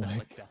Oh send my!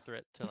 like death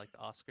threat to like the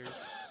Oscars.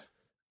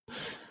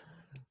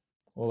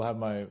 We'll have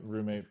my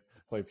roommate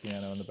play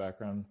piano in the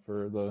background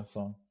for the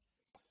song.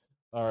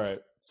 All right,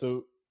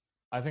 so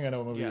I think I know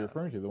what movie Yeah. you're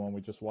referring to, the one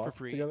we just For watched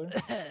free. together.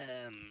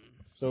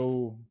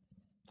 So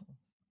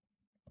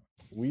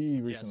we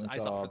Yes, recently I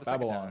saw it saw for the second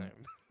Babylon.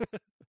 time.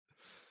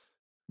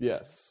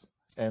 Yes,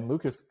 and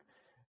Lucas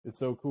is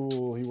so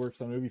cool. He works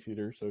on movie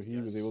theater, so he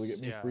was able to get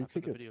me free for the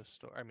tickets. video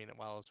store. I mean,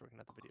 while I was working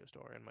at the video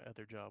store and my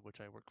other job,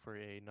 which I work for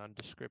a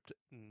nondescript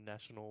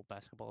National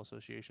Basketball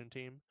Association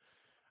team.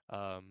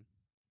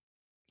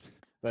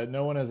 That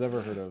no one has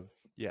ever heard of.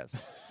 Yes,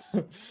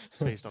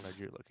 based on our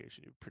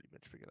geolocation, you pretty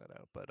much figure that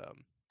out. But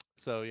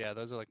so yeah,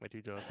 those are like my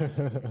two jobs,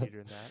 movie theater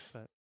and that.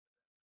 But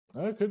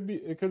it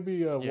could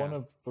be one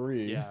of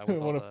three, yeah,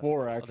 one of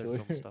four actually.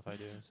 other film stuff I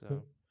do.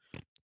 So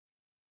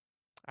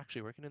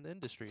actually working in the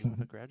industry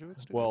with a graduate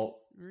degree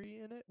Well,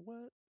 in it.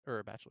 What or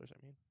a bachelor's? I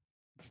mean.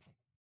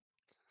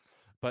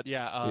 But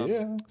yeah,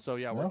 yeah. so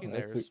yeah, No, working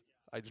that's there is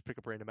I just pick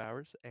up random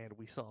hours, and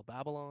we saw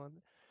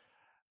Babylon.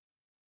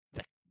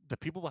 The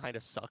people behind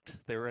us sucked.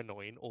 They were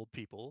annoying old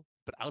people,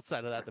 but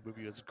outside of that, the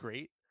movie was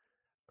great.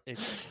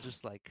 It's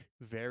just like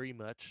very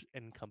much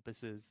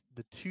encompasses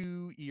the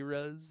two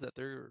eras that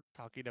they're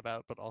talking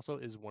about, but also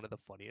is one of the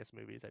funniest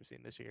movies I've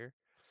seen this year.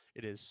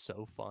 It is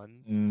so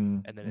fun,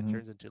 and then it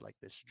turns into like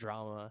this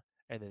drama,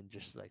 and then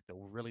just like the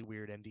really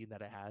weird ending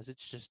that it has.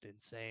 It's just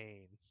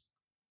insane.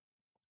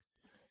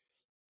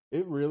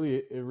 It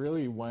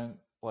really went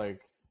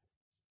like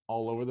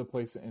all over the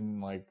place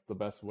in like the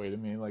best way to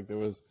me. Like there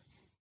was,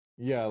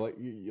 yeah, like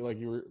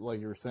you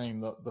were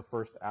saying, the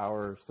first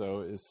hour or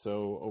so is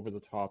so over the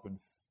top and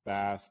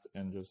fast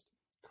and just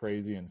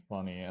crazy and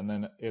funny, and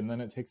then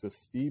it takes a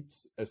steep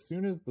as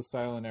soon as the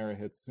silent era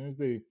hits. As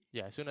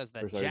soon as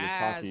the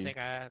jazz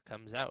singer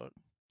comes out,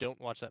 don't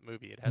watch that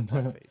movie. It has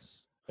blackface.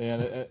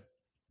 And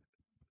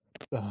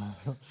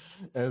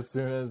as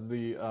soon as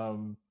the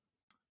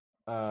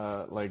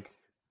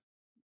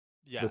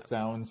the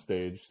sound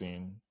stage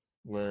scene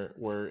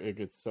where it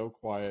gets so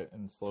quiet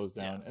and slows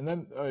down, and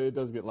then it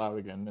does get loud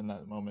again in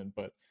that moment.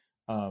 But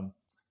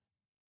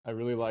I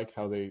really like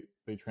how they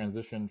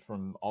transitioned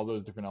from all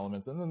those different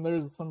elements, and then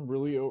there's some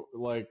really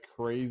like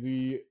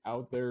crazy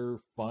out there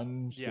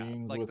fun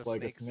scenes like with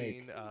like a snake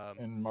scene,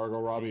 and Margot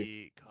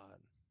Robbie.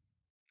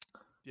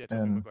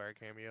 Tobey Maguire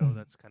cameo.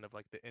 That's kind of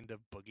like the end of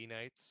Boogie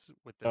Nights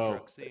with the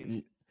truck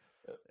scene.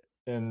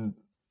 And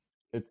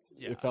it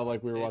felt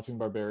like we were watching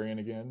Barbarian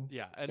again.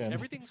 Yeah, and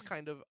everything's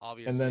kind of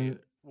obviously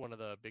one of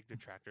the big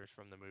detractors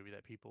from the movie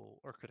that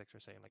people or critics are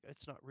saying like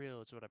it's not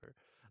real, it's whatever.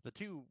 The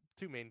two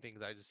main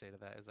things I just say to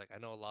that is like I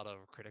know a lot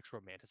of critics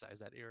romanticize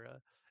that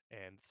era,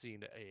 and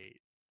seeing a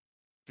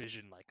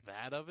vision like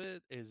that of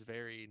it is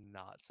very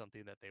not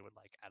something that they would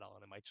like at all,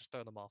 and it might just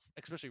throw them off,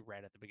 especially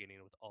right at the beginning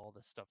with all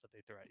the stuff that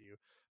they throw at you.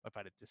 I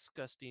find it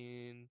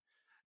disgusting,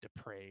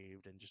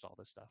 depraved, and just all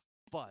this stuff.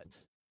 But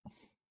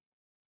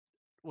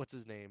what's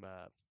his name?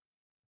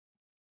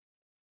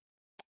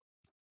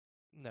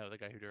 No, the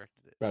guy who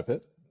directed it. Brad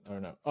Pitt?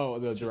 Or no? Oh,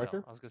 the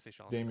director? I was gonna say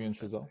Sean. Damien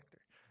Chazelle.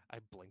 I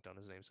blinked on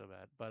his name so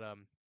bad, but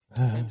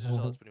Damien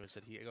Chazelle has pretty much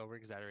said he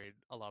over-exaggerated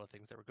a lot of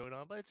things that were going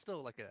on, but it's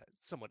still like a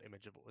somewhat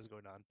image of what was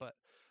going on. But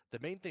the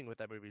main thing with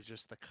that movie is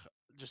just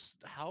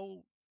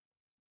how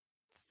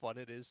fun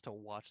it is to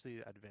watch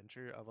the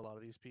adventure of a lot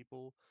of these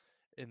people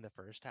in the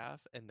first half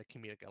and the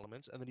comedic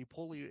elements, and then you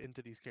pull you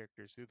into these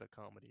characters through the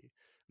comedy.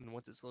 And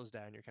once it slows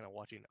down, you're kind of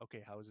watching,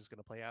 okay, how is this going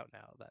to play out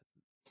now that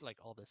like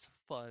all this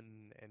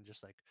fun and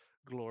just like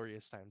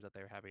glorious times that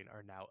they're having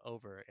are now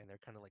over, and they're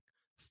kind of like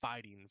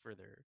fighting for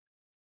their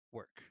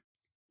work.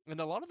 And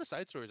a lot of the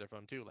side stories are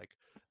fun too, like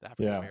the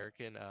African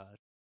American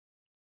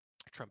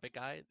trumpet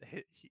guy.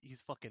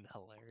 He's fucking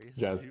hilarious.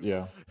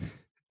 Yeah.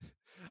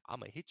 I'm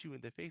gonna hit you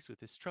in the face with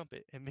this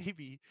trumpet, and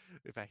maybe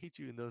if I hit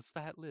you in those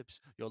fat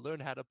lips, you'll learn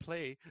how to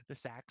play the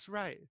sax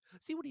right.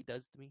 See what he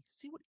does to me.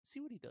 See what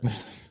he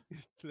does.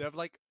 They have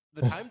like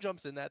the time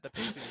jumps in that. The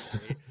pacing is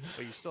great,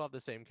 but you still have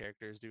the same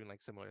characters doing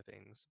like similar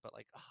things. But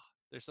like,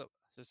 there's so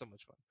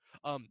much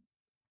fun.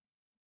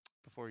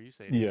 Before you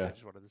say it, I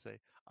just wanted to say,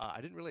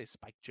 I didn't realize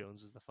Spike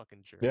Jonze was the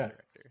fucking German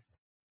director.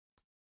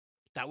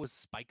 That was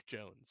Spike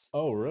Jonze.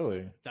 Oh,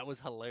 really? That was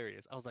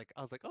hilarious. I was like,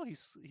 oh, he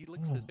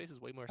looks his face is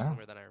way more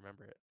similar than I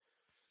remember it.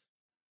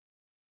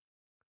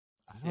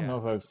 I don't know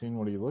if I've seen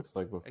what he looks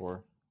like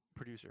before.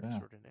 Producer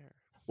extraordinaire.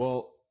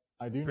 Well,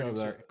 I do know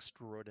that.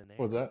 Extraordinaire.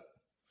 Was that?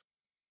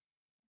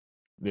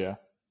 Yeah.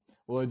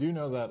 Well, I do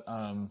know that.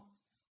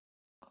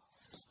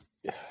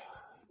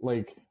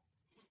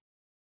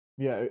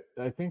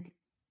 I think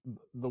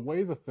the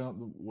way the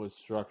film was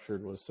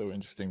structured was so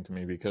interesting to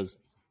me because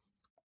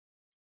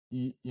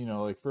you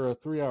know, like for a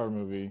 3-hour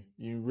movie,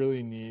 you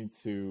really need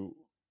to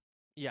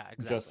Yeah,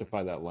 exactly.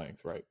 justify that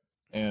length, right?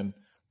 And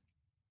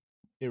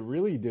it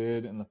really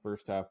did in the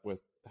first half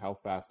with how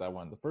fast that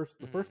went. The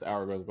first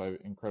hour goes by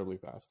incredibly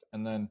fast,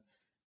 and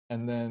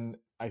then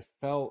I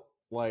felt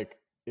like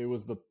it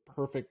was the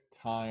perfect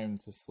time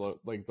to slow.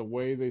 Like the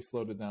way they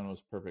slowed it down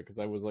was perfect because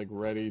I was like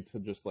ready to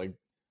just like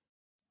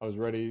I was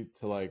ready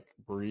to like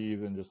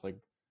breathe and just like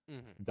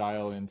Mm-hmm.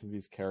 dial into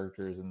these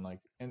characters and like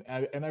and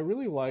I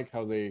really like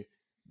how they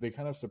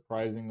kind of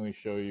surprisingly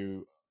show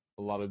you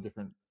a lot of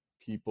different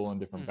people and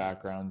different Mm-hmm.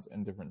 backgrounds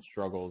and different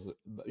struggles,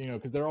 you know,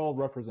 because they're all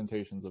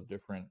representations of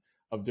different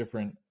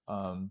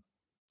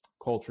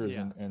cultures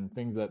Yeah. and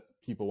things that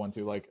people went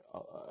to. Like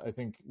I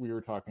think we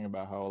were talking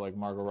about how like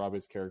Margot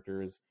Robbie's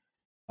character is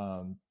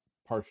um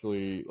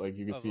partially like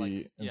you could Of like,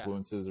 see yeah,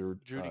 influences or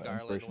Judy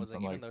Garland inspiration was like,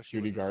 from even like though she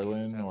Judy wasn't lead, it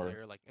was Garland or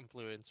heavily like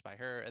influenced by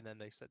her. And then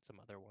they said some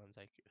other ones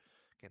I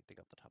can't think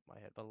off the top of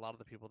my head, but a lot of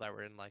the people that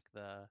were in like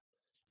what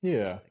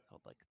yeah, are they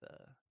called, like the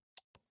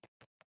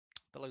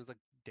like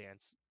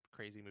dance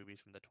crazy movies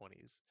from the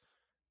 20s.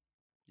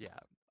 Yeah,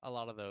 a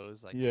lot of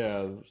those like took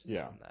yeah, actresses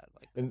yeah, from that,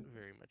 like and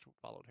very much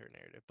followed her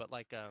narrative. But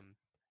like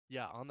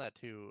yeah, on that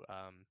too,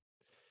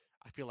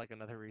 I feel like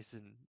another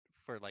reason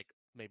for like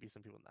maybe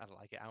some people I don't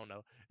like it, I don't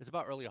know. It's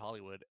about early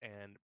Hollywood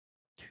and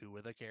two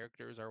of the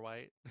characters are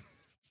white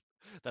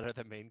that are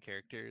the main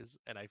characters,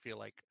 and I feel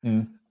like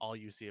mm, all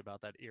you see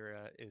about that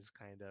era is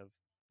kind of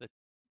the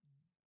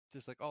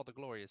just like all the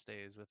glorious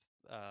days with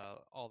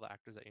all the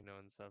actors that you know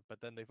and stuff.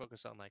 But then they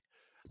focus on like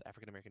the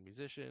African American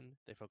musician.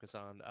 They focus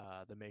on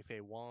the Mei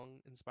Fei Wong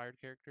inspired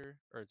character,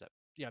 or is that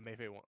yeah Mei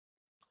Fei Wong?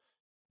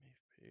 Mei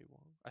Fei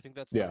Wong. I think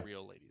that's the yeah,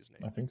 real lady's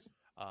I name. think so.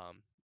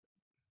 Um,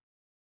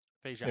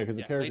 Fei Yeah, Zhao. because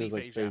the Yeah, character Lady is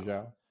like Fei Fei Zhao.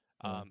 Zhao.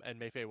 Yeah, And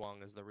Mei Fei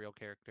Wong is the real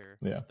character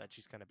yeah, that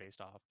she's kind of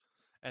based off.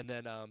 And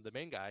then the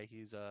main guy,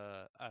 he's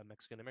a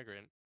Mexican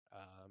immigrant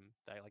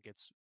that like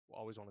gets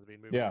always wanted to be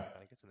in movies yeah, and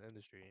kind of gets in the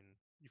industry, and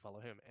you follow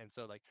him. And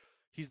so like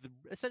he's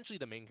essentially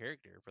the main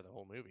character for the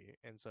whole movie.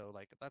 And so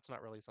like that's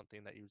not really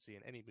something that you would see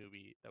in any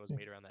movie that was yeah.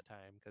 made around that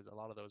time because a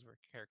lot of those were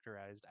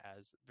characterized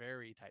as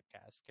very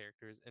typecast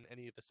characters in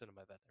any of the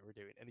cinema that they were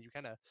doing. And you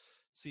kind of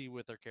see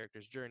with their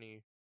character's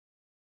journey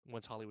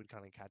once Hollywood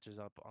kind of catches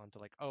up onto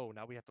like, oh,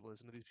 now we have to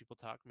listen to these people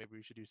talk. Maybe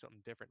we should do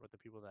something different with the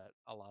people that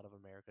a lot of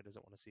America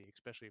doesn't want to see,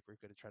 especially if we're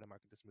going to try to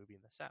market this movie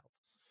in the South.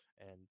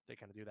 And they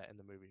kind of do that in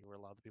the movie where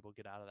a lot of people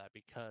get out of that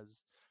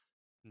because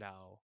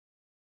now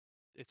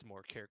it's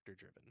more character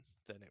driven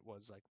than it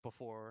was like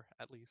before,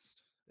 at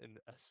least in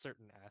a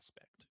certain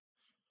aspect.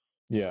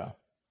 Yeah.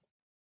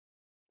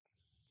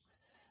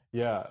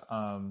 Yeah,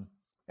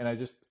 and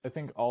I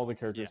think all the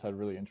Yeah. characters had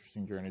really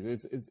interesting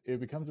journeys. It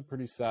becomes a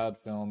pretty sad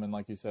film, and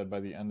like you said, by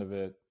the end of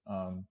it,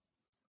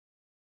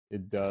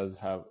 it does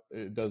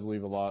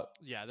leave a lot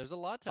Yeah, there's a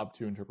lot to up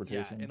to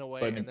yeah, interpretation, in a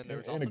but way, and then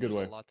there's in a also good just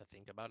a way. lot to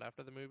think about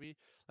after the movie.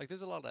 Like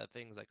there's a lot of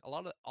things like a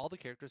lot of all the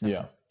characters have a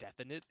Yeah.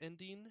 definite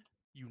ending.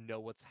 You know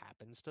what's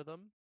happens to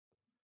them,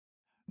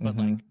 but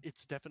Mm-hmm. like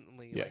it's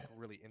definitely Yeah. like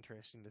really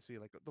interesting to see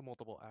like the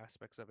multiple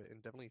aspects of it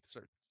and definitely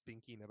start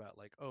thinking about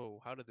like,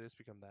 oh, how did this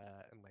become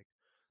that, and like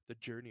the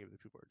journey of the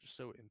people are just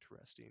so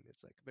interesting.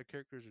 It's like the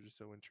characters are just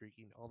so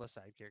intriguing, all the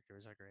side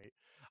characters are great.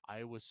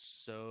 I was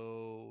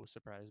so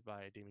surprised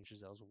by Damien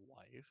Chazelle's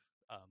wife.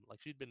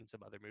 Like she'd been in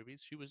some other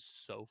movies. She was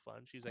so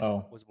fun. She's like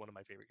Oh. was one of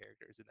my favorite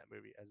characters in that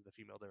movie as the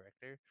female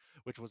director,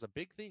 which was a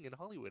big thing in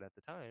Hollywood at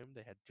the time.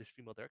 They had just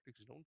female directors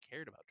because no one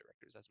cared about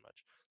directors as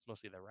much. It's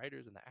mostly the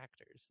writers and the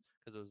actors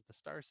because it was the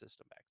star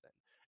system back then.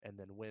 And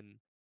then when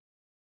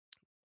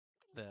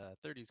the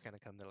 30s kind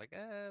of come, they're like,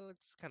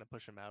 let's kind of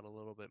push them out a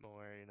little bit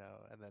more, you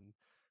know. And then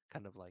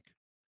kind of like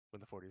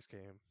when the 40s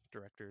came,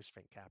 directors,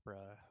 Frank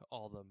Capra,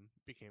 all of them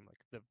became like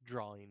the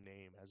drawing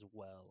name as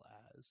well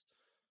as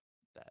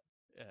that.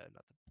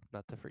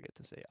 Not to forget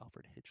to say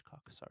Alfred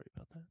Hitchcock. Sorry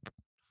about that.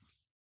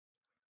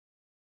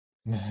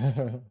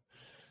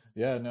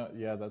 Yeah, no,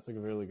 yeah, that's a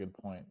really good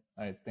point.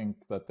 I think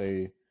that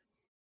the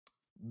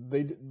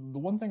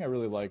one thing I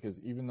really like is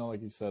even though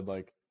like you said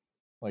like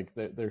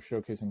they're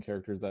showcasing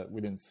characters that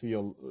we didn't see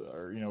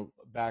or you know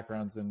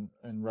backgrounds and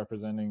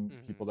representing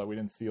people that we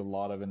didn't see a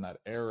lot of in that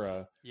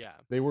era.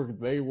 Yeah. They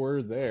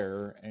were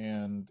there,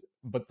 and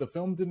but the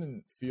film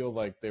didn't feel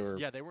like they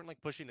were Yeah, they weren't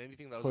like pushing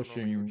anything that was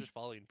normal. You were pushing just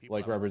following people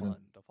like that were represent. fun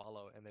to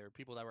follow, and they were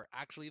people that were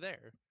actually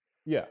there.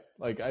 Yeah,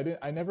 like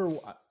I never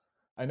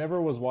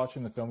was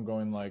watching the film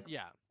going like,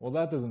 Yeah, well,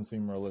 that doesn't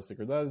seem realistic,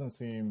 or that doesn't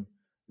seem.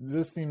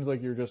 This seems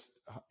like you're just,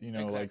 you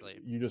know, like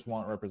exactly. you just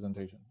want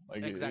representation.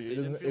 Like Exactly. It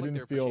didn't it feel like they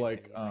didn't were feel pushing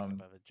like, any type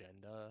of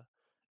agenda.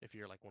 If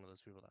you're like one of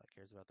those people that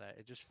cares about that,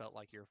 it just felt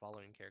like you're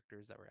following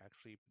characters that were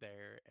actually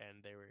there,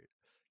 and they were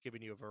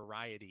giving you a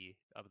variety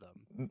of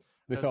them.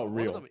 they Because felt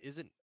one of real. them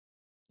isn't.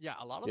 Yeah,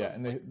 a lot of Yeah, them,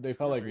 and like they two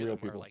felt or like three of real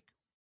them are people. like.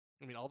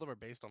 I mean, all of them are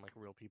based on like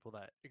real people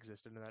that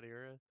existed in that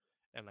era,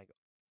 and like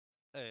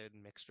a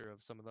mixture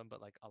of some of them,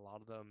 but like a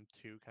lot of them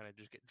too kind of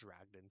just get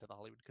dragged into the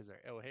Hollywood because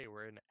they're, oh hey,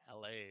 we're in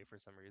LA for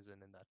some reason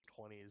in the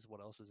 20s.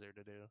 What else is there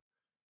to do?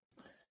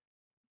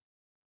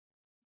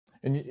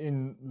 And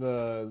in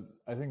the,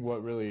 I think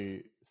what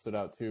really stood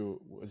out too,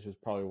 which is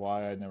probably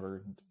why I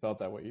never felt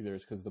that way either,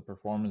 is because the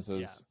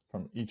performances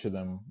from each of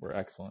them were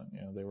excellent.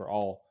 They were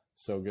all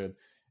so good.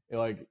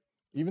 Like,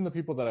 even the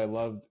people that I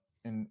loved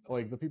and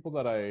like the people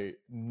that I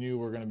knew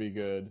were going to be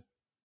good,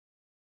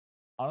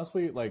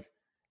 honestly, like,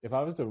 if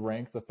I was to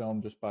rank the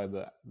film just by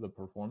the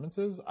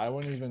performances, I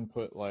wouldn't even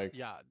put like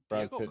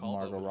Brad Diego Pitt and Calva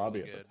Margot was Robbie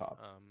really at the good. top.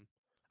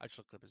 I just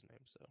looked up his name,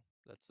 so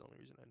that's the only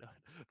reason I know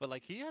it. But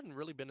like, he hadn't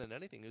really been in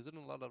anything. He was in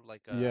a lot of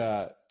like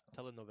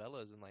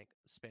telenovelas and like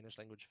Spanish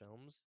language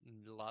films,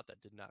 a lot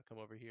that did not come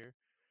over here.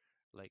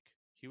 Like,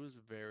 he's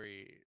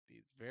very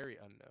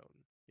unknown.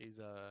 He's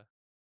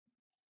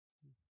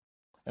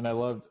And I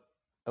loved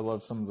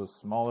some of the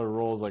smaller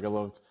roles. Like, I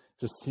loved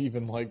just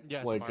even like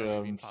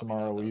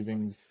Samara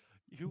Weaving's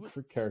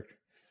character.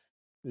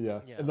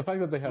 Yeah, and the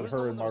fact that they had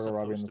her and Margot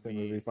Robbie in the same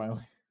movie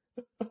finally.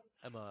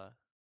 Emma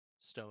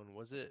Stone,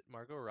 was it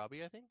Margot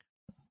Robbie? I think.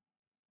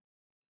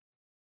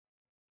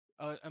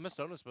 Emma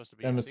Stone was supposed to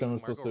be. Emma Stone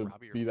was supposed to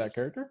be that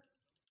character.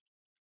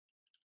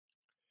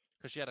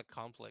 Because she had a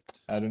conflict.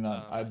 I did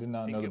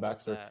not know the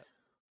backstory.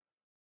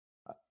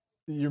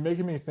 You're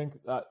making me think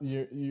that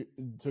you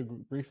to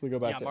briefly go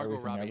back to Margot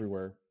Everything Robbie.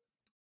 Everywhere.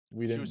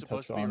 We didn't touch on. She was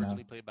supposed to be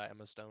originally played by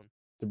Emma Stone.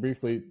 To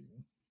briefly.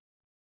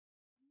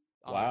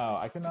 Wow,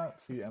 I cannot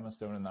see Emma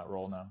Stone in that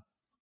role now.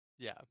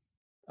 Yeah.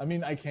 I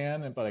mean, I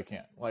can, but I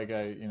can't. Like,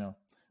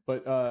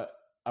 but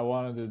I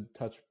wanted to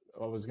touch.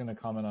 I was going to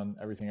comment on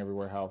Everything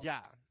Everywhere. How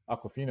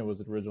Awkwafina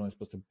was originally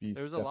supposed to be.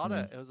 There was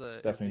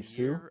Stephanie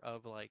Sue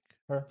of like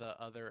the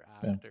other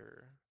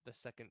actor, the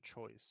second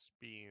choice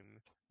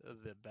being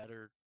the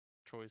better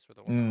choice for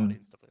the one the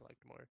audience definitely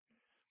liked more.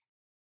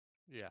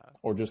 Yeah.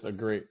 Or just a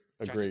great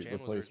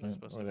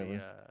replacement, or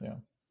whatever.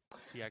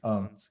 Tia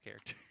Khan's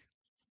character.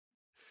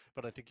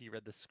 But I think he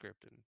read the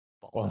script and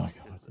oh my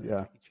god,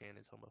 Jackie Chan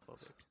is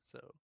homophobic, so.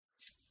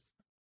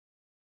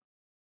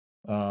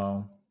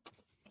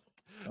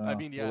 I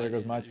mean, well, there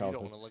goes my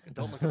childhood.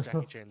 Don't look at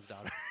Jackie Chan's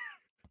daughter.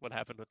 What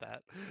happened with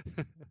that?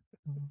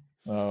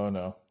 Oh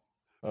no.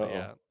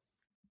 Yeah.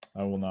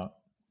 I will not.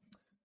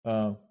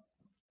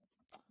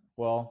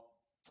 Well,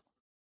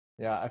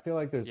 yeah, I feel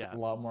like there's a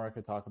lot more I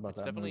could talk about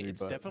that movie.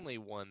 It's definitely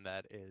one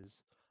that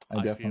is,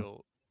 I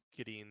feel,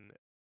 getting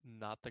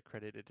not the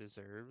credit it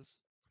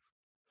deserves.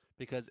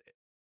 Because,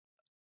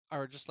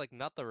 or just like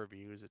not the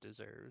reviews it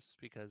deserves,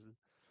 because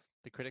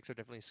the critics are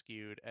definitely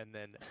skewed, and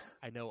then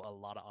I know a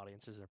lot of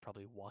audiences are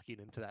probably walking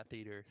into that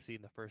theater,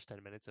 seeing the first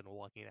 10 minutes, and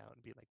walking out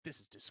and being like,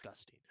 "This is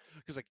disgusting."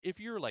 Because like, if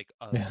you're like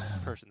a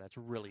person that's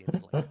really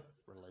into like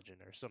religion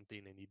or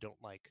something, and you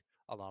don't like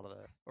a lot of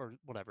or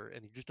whatever,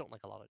 and you just don't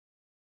like a lot of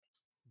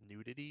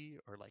nudity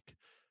or like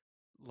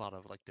a lot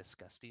of like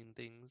disgusting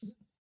things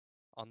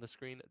on the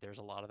screen, there's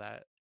a lot of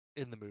that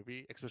in the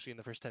movie, especially in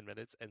the first 10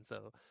 minutes, and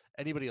so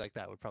anybody like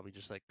that would probably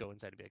just like go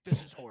inside and be like,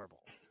 "This is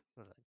horrible."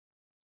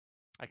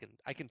 I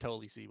can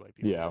totally see why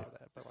people do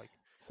that, but like,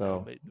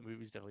 so the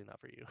movie's definitely not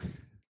for you.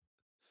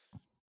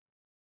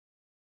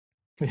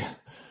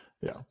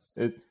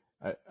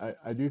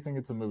 I do think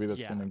it's a movie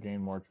that's going to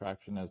gain more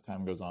traction as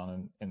time goes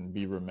on and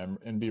be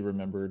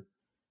remembered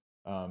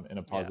in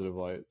a positive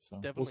light.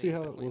 So we'll see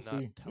how we'll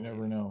see. You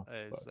never know.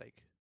 It's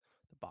like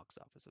the box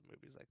office of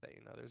movies like that.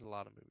 There's a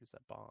lot of movies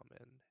that bomb,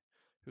 and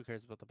who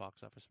cares about the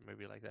box office for a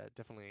movie like that?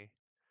 Definitely,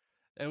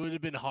 it would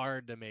have been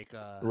hard to make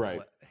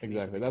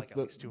exactly. That's like at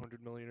least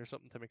 200 million or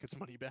something to make its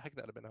money back.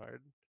 That'd have been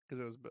hard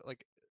because it was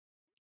like.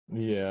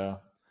 Yeah,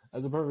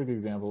 as a perfect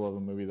example of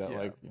a movie that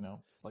like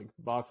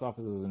box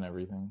offices and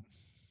everything.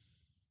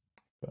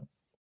 But,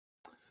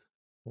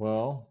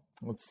 well,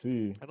 let's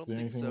see. Is there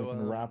anything we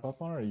can wrap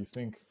up on, or you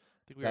think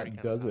we already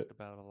kind of talked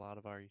about a lot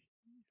of our.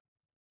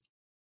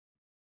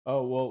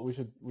 Oh well, we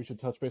should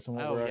touch base on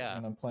what we're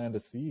going to plan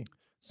to see.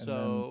 And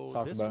so then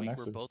talk this about week next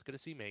we're week. both going to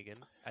see Megan.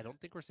 I don't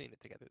think we're seeing it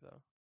together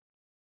though.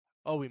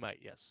 Oh, we might.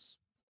 Yes.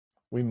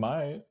 We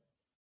might.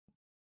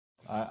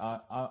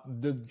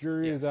 The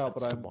jury is out,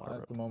 but at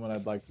the moment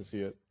I'd like to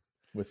see it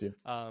with you.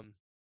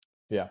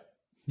 Yeah.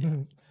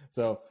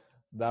 So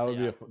that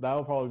would that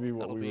will probably be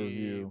what we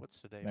review.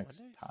 What's today?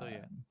 Next Monday?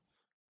 time.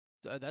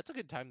 So that's a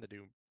good time to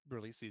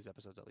release these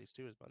episodes at least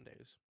too. Is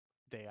Mondays,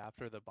 day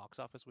after the box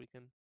office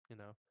weekend.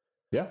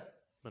 Yeah.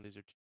 Mondays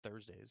or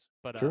Thursdays,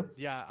 but True.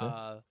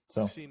 So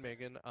we've seen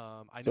Megan.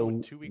 I know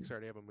in 2 weeks I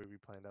already have a movie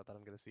planned out that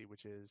I'm going to see,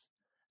 which is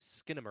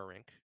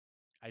Skinamarink.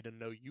 I don't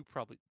know. You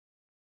probably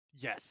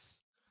yes.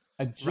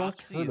 I just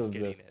Roxy heard of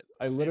this. It.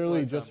 I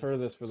literally just heard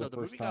this for the first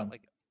movie time. Got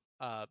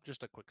like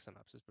just a quick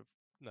synopsis, but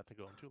not to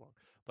go on too long.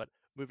 But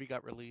movie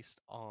got released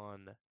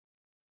online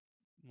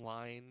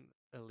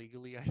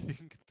illegally, I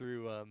think,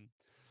 through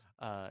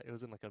it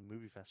was in like a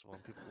movie festival,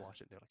 and people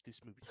watched it. They're like,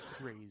 "This movie's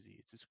crazy.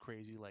 It's this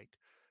crazy like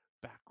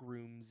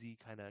backroomsy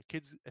kind of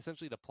kids."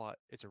 Essentially, the plot,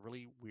 it's a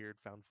really weird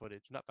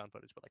not found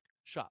footage, but like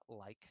shot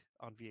like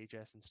on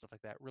VHS and stuff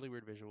like that. Really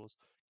weird visuals.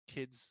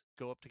 Kids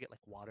go up to get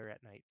like water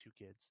at night. 2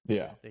 kids.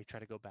 Yeah. They try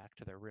to go back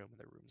to their room, and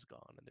their room's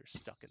gone, and they're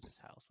stuck in this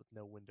house with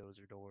no windows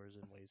or doors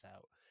and ways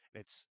out.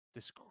 And it's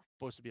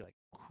supposed to be like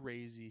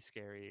crazy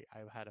scary. I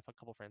had a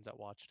couple friends that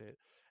watched it,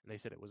 and they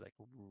said it was like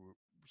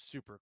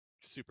super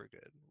super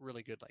good,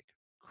 really good, like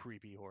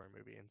creepy horror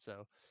movie. And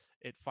so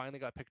it finally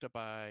got picked up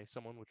by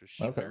someone, which was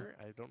Okay. Shudder.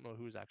 I don't know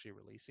who's actually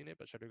releasing it,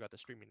 but Shudder got the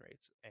streaming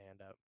rights, and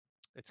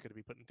it's going to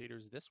be put in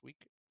theaters this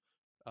week,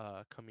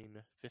 coming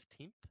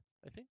 15th,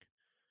 I think,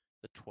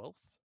 the 12th,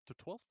 the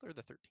 12th or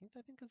the 13th,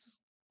 I think is.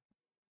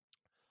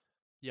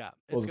 Yeah,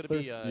 Well,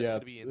 it's yeah,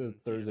 gonna be in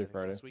theaters, Thursday, I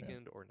think, Friday. this Yeah.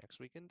 weekend or next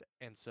weekend,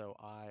 and so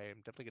I'm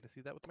definitely gonna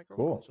see that with my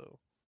girlfriend. Cool. So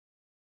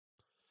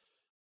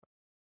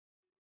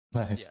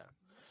Nice. yeah,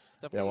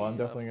 Yeah. Well, I'm definitely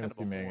definitely kind gonna of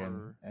see a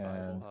Megan, horror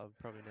vibe we'll and have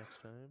probably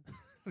next time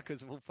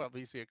because we'll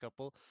probably see a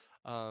couple.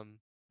 Um,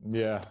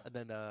 yeah, and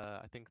then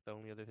I think the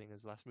only other thing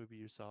is last movie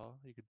you saw.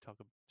 You could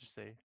just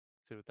say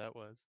what that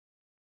was.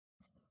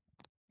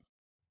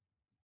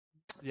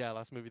 Yeah,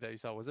 last movie that you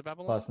saw, was it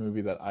Babylon? last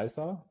movie that I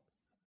saw.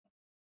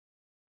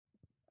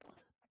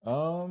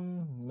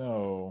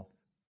 No,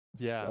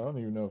 I Yeah. don't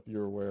even know if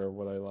you're aware of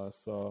what I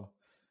last saw.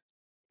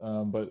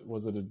 But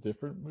was it a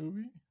different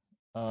movie?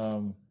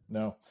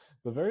 No.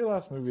 The very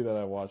last movie that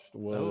I watched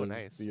Oh, was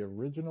nice. the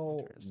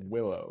original Interesting.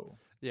 Willow.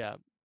 Yeah,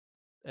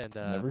 and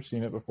Never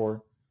seen it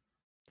before,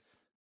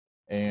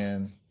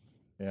 and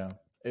yeah,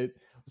 it.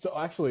 So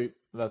actually,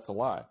 that's a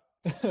lie.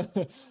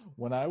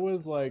 When I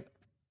was like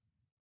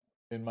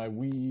in my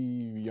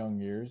wee young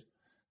years,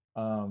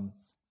 um,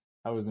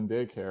 I was in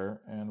daycare,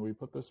 and we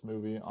put this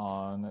movie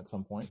on at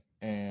some point,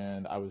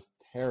 and I was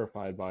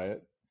terrified by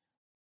it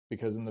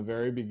because in the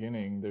very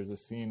beginning there's a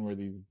scene where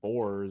these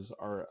boars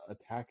are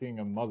attacking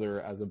a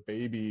mother as a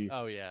baby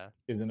oh yeah,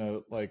 is in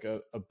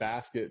a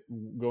basket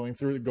going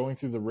through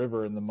the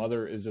river, and the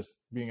mother is just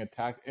being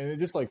attacked, and it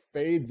just like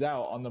fades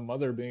out on the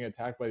mother being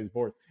attacked by these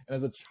boars. And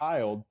as a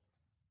child,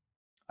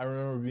 I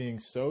remember being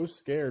so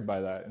scared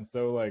by that and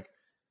so like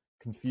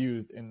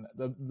confused, and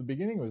the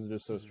beginning was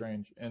just so hmm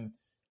strange. And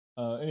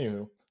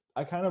anywho,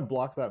 I kind of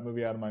blocked that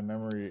movie out of my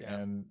memory yeah,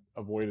 and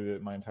avoided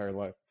it my entire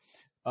life.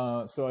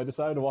 So I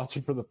decided to watch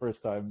it for the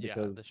first time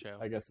yeah. The because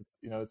show. I guess it's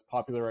it's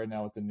popular right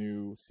now with the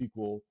new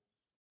sequel.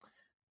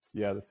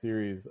 Yeah, the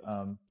series.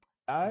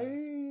 I Mm.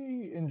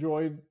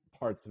 enjoyed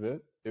parts of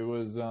it. It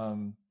was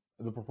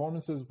the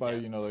performances by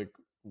Yeah.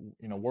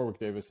 Warwick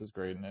Davis is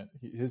great in it.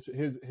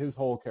 His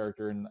whole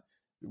character, and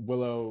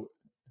Willow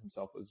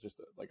himself was just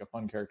like a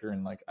fun character,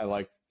 and like I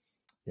liked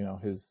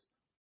his,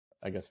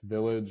 I guess,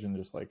 village and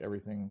just like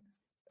everything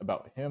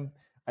about him.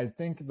 I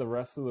think the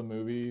rest of the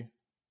movie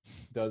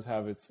does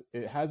have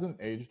it hasn't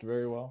aged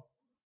very well.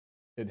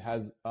 It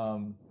has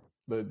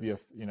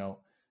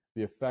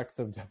the effects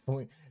have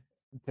definitely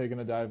taken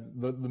a dive.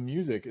 The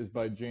music is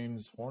by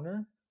James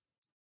Horner.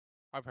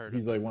 I've heard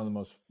of He's like him. one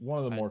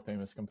of the I more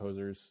famous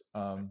composers.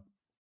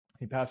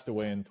 He passed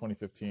away in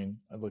 2015.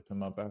 I looked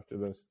him up after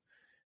this.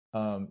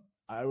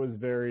 I was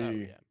oh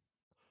very yeah.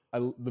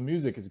 the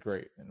music is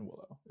great in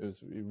Willow. It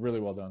was really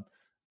well done.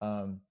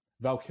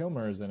 Val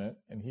Kilmer is in it,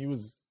 and he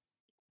was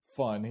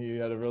fun. He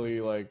had a really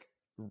hmm like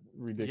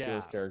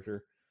ridiculous Yeah.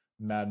 character,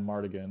 Mad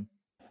Mardigan.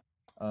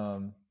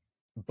 Um,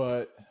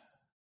 but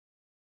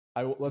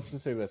let's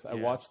just say this: I Yeah.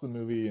 watched the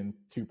movie in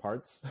two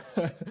parts,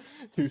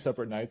 two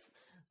separate nights.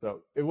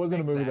 So it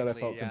wasn't a movie that I Exactly.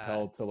 felt Yeah.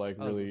 compelled to like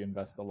I was. really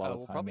invest a lot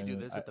of We'll time probably in. do And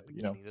this I, at the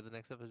beginning of the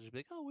next episode. Just be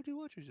like, oh, what do you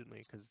watch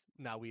recently? Because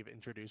now we've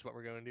introduced what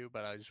we're going to do.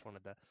 But I just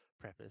wanted to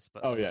preface.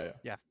 But oh yeah,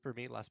 yeah, for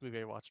me, last movie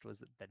I watched was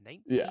the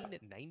yeah,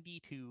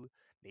 1992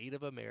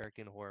 Native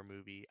American horror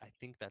movie. I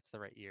think that's the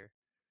right year.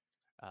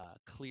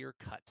 Clear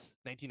Cut,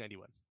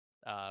 1991.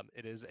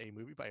 It is a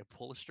movie by a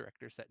Polish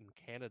director set in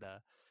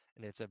Canada,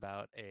 and it's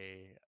about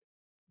a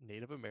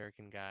Native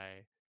American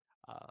guy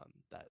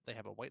that they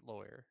have a white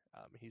lawyer.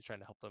 He's trying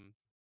to help them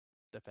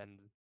defend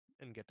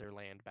and get their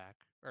land back,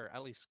 or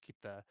at least keep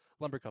the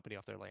lumber company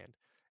off their land.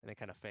 And they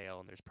kind of fail,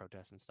 and there's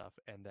protests and stuff.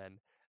 And then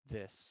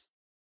this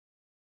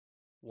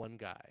one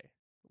guy,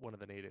 one of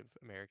the Native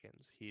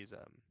Americans, he's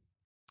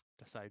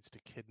decides to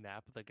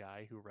kidnap the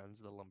guy who runs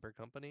the lumber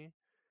company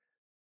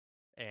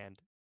and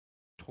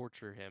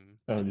torture him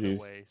oh in the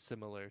geez, way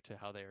similar to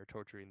how they are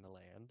torturing the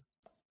land.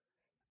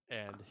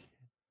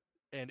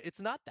 And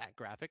it's not that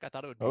graphic. I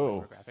thought it would be way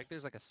more oh graphic.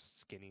 There's like a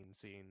skinning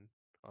scene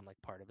on like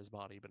part of his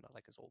body, but not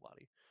like his whole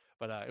body.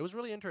 But it was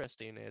really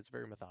interesting. It's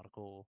very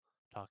methodical,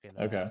 talking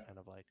about okay, kind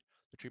of like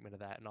the treatment of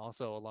that, and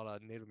also a lot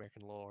of Native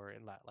American lore,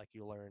 and that like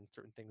you learn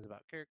certain things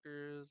about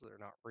characters. They're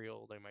not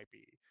real. They might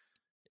be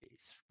a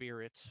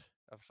spirit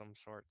of some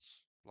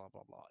sorts. Blah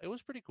blah blah. It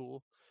was pretty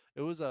cool.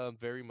 It was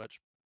very much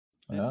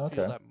didn't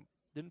feel okay, that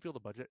didn't feel the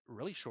budget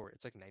really short.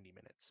 It's like 90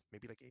 minutes,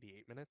 maybe like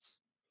 88 minutes.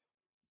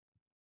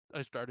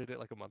 I started it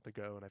like a month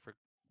ago, and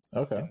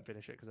okay, didn't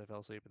finish it because I fell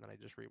asleep, and then I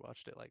just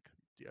rewatched it like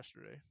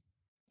yesterday.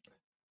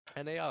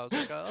 And yeah, I was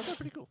like, oh, that's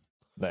pretty cool.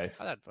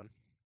 nice, I had fun.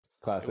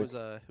 classic,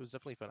 It was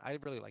definitely fun. I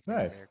really like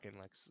Native nice. American,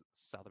 like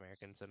South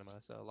American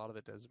cinema, so a lot of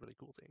it does really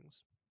cool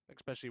things,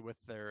 especially with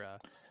their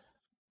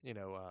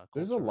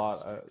There's a culture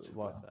lot, aspect a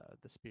with lot.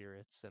 the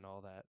spirits and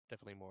all that.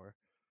 Definitely more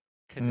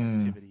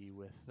Mm, connectivity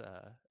with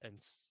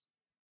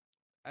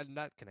and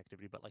not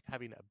connectivity, but like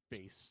having a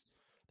base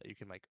that you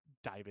can like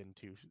dive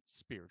into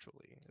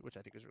spiritually, which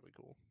I think is really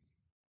cool.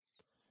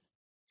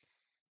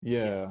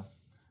 Yeah.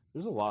 yeah.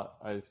 there's a lot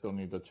I still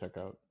need to check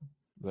out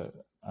that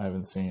I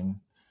haven't seen.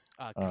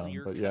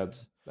 Clear But Cut. yeah,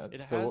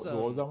 It so has what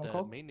was that one the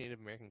called? main Native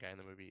American guy in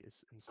the movie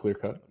is Clear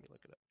Cut. Let me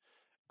look it up.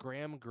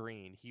 Graham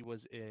Greene. He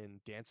was in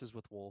Dances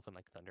with Wolves and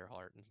like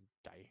Thunderheart and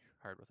Die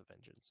Hard with a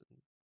Vengeance.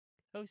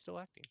 And he's still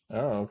acting.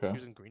 Oh, okay. He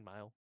was in Green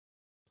Mile.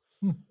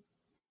 Hmm.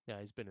 Yeah,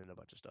 he's been in a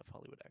bunch of stuff.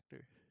 Hollywood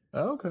actor.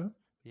 Oh, okay.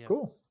 Yeah.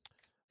 Cool.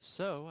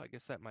 So I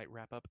guess that might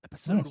wrap up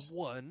episode Nice.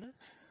 1.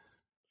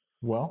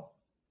 Well,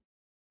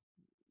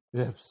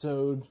 the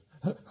episode.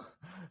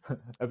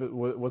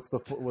 What's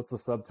the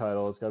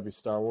subtitle? It's got to be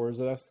Star Wars.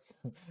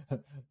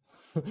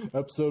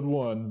 Episode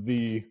 1.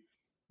 The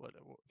What?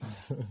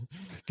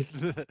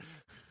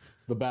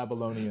 the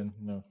Babylonian.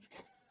 No.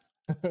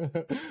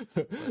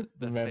 the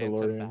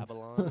Mandalorian.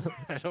 Babylon.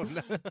 I don't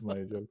know.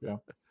 My joke. Yeah.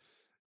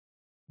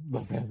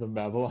 The Phantom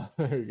Babylon.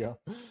 There you go.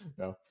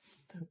 Yeah.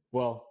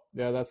 Well,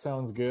 yeah, that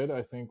sounds good.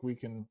 I think we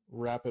can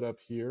wrap it up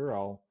here.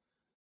 I'll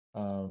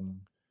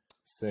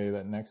say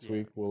that next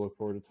week we'll look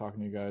forward to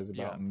talking to you guys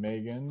about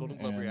Megan Golden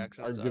Globe and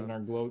reactions. giving our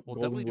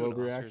Golden Globe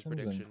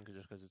reactions and just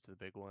because it's the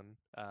big one.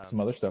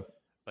 Some other stuff.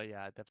 But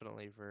yeah,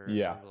 definitely for we'll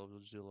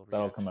do a little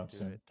that'll come up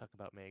soon. Talk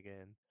about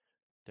Megan.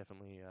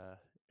 Definitely,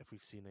 if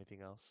we've seen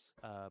anything else.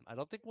 I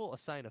don't think we'll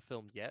assign a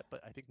film yet,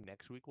 but I think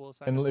next week we'll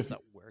assign a film that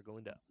we're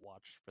going to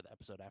watch for the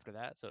episode after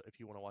that. So if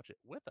you want to watch it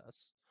with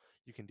us,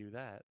 you can do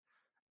that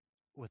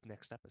with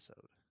next episode.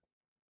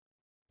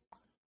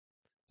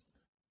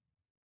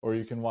 Or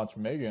you can watch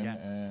Megan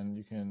and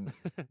you can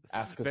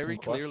ask us very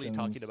some clearly questions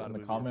talking about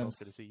in the comments.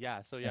 To see.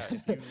 Yeah, so yeah,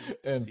 if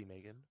you see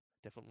Megan,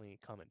 definitely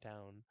comment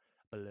down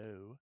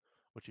below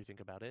what you think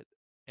about it.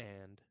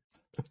 And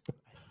I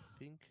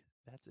think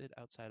that's it.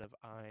 Outside of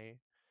I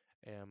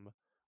am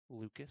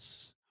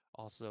Lucas,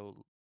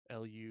 also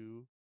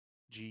LUGURE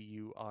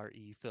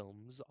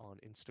Films on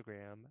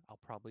Instagram. I'll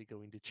probably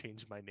going to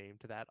change my name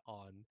to that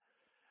on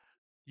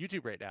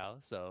YouTube right now,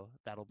 so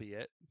that'll be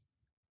it.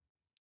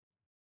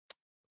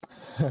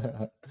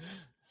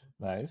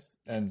 Nice.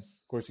 And of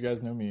course, you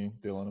guys know me,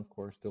 Dylan, of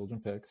course,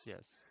 Diligent Picks.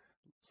 Yes.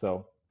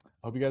 So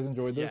I hope you guys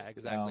enjoyed this. Yeah,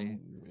 exactly.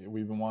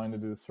 We've been wanting to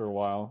do this for a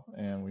while,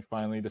 and we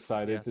finally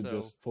decided to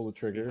just pull the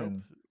trigger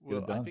and get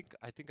it done.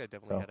 I think I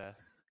definitely had a,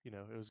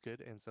 it was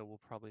good, and so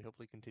we'll probably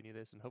hopefully continue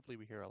this, and hopefully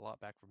we hear a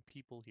lot back from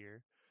people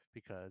here,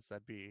 because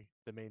that'd be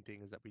the main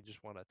thing, is that we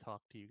just want to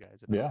talk to you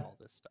guys about all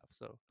this stuff.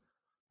 So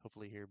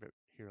hopefully hear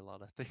a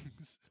lot of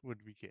things when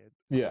we can.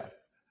 Yeah.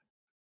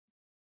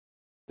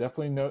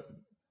 Definitely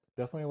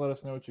let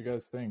us know what you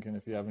guys think, and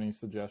if you have any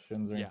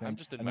suggestions or anything. I'm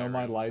just in I know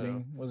my room,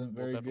 lighting wasn't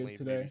very good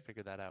today. Maybe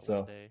figure that out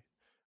one day.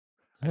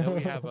 I know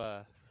we have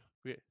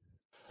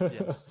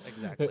yes,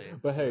 exactly.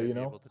 But hey,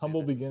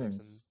 humble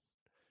beginnings.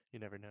 You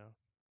never know.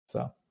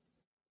 So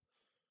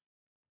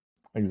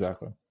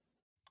exactly.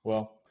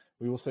 Well,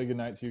 we will say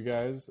goodnight to you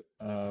guys.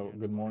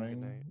 Good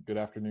morning, good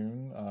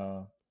afternoon.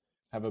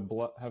 Have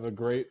a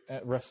great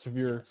rest of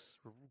your.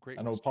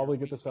 And we'll probably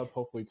get this up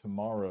hopefully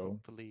tomorrow.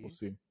 Hopefully. We'll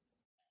see.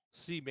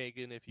 See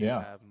Megan if you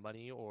have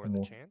money or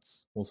the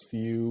chance. We'll see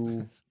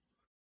you.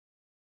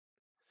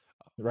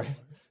 Right.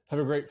 Have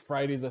a great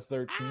Friday the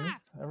 13th,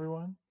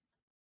 everyone.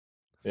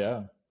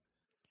 Yeah.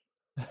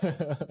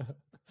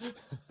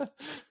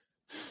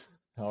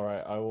 All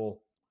right. I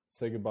will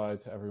say goodbye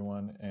to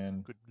everyone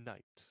and good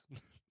night.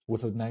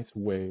 With a nice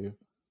wave.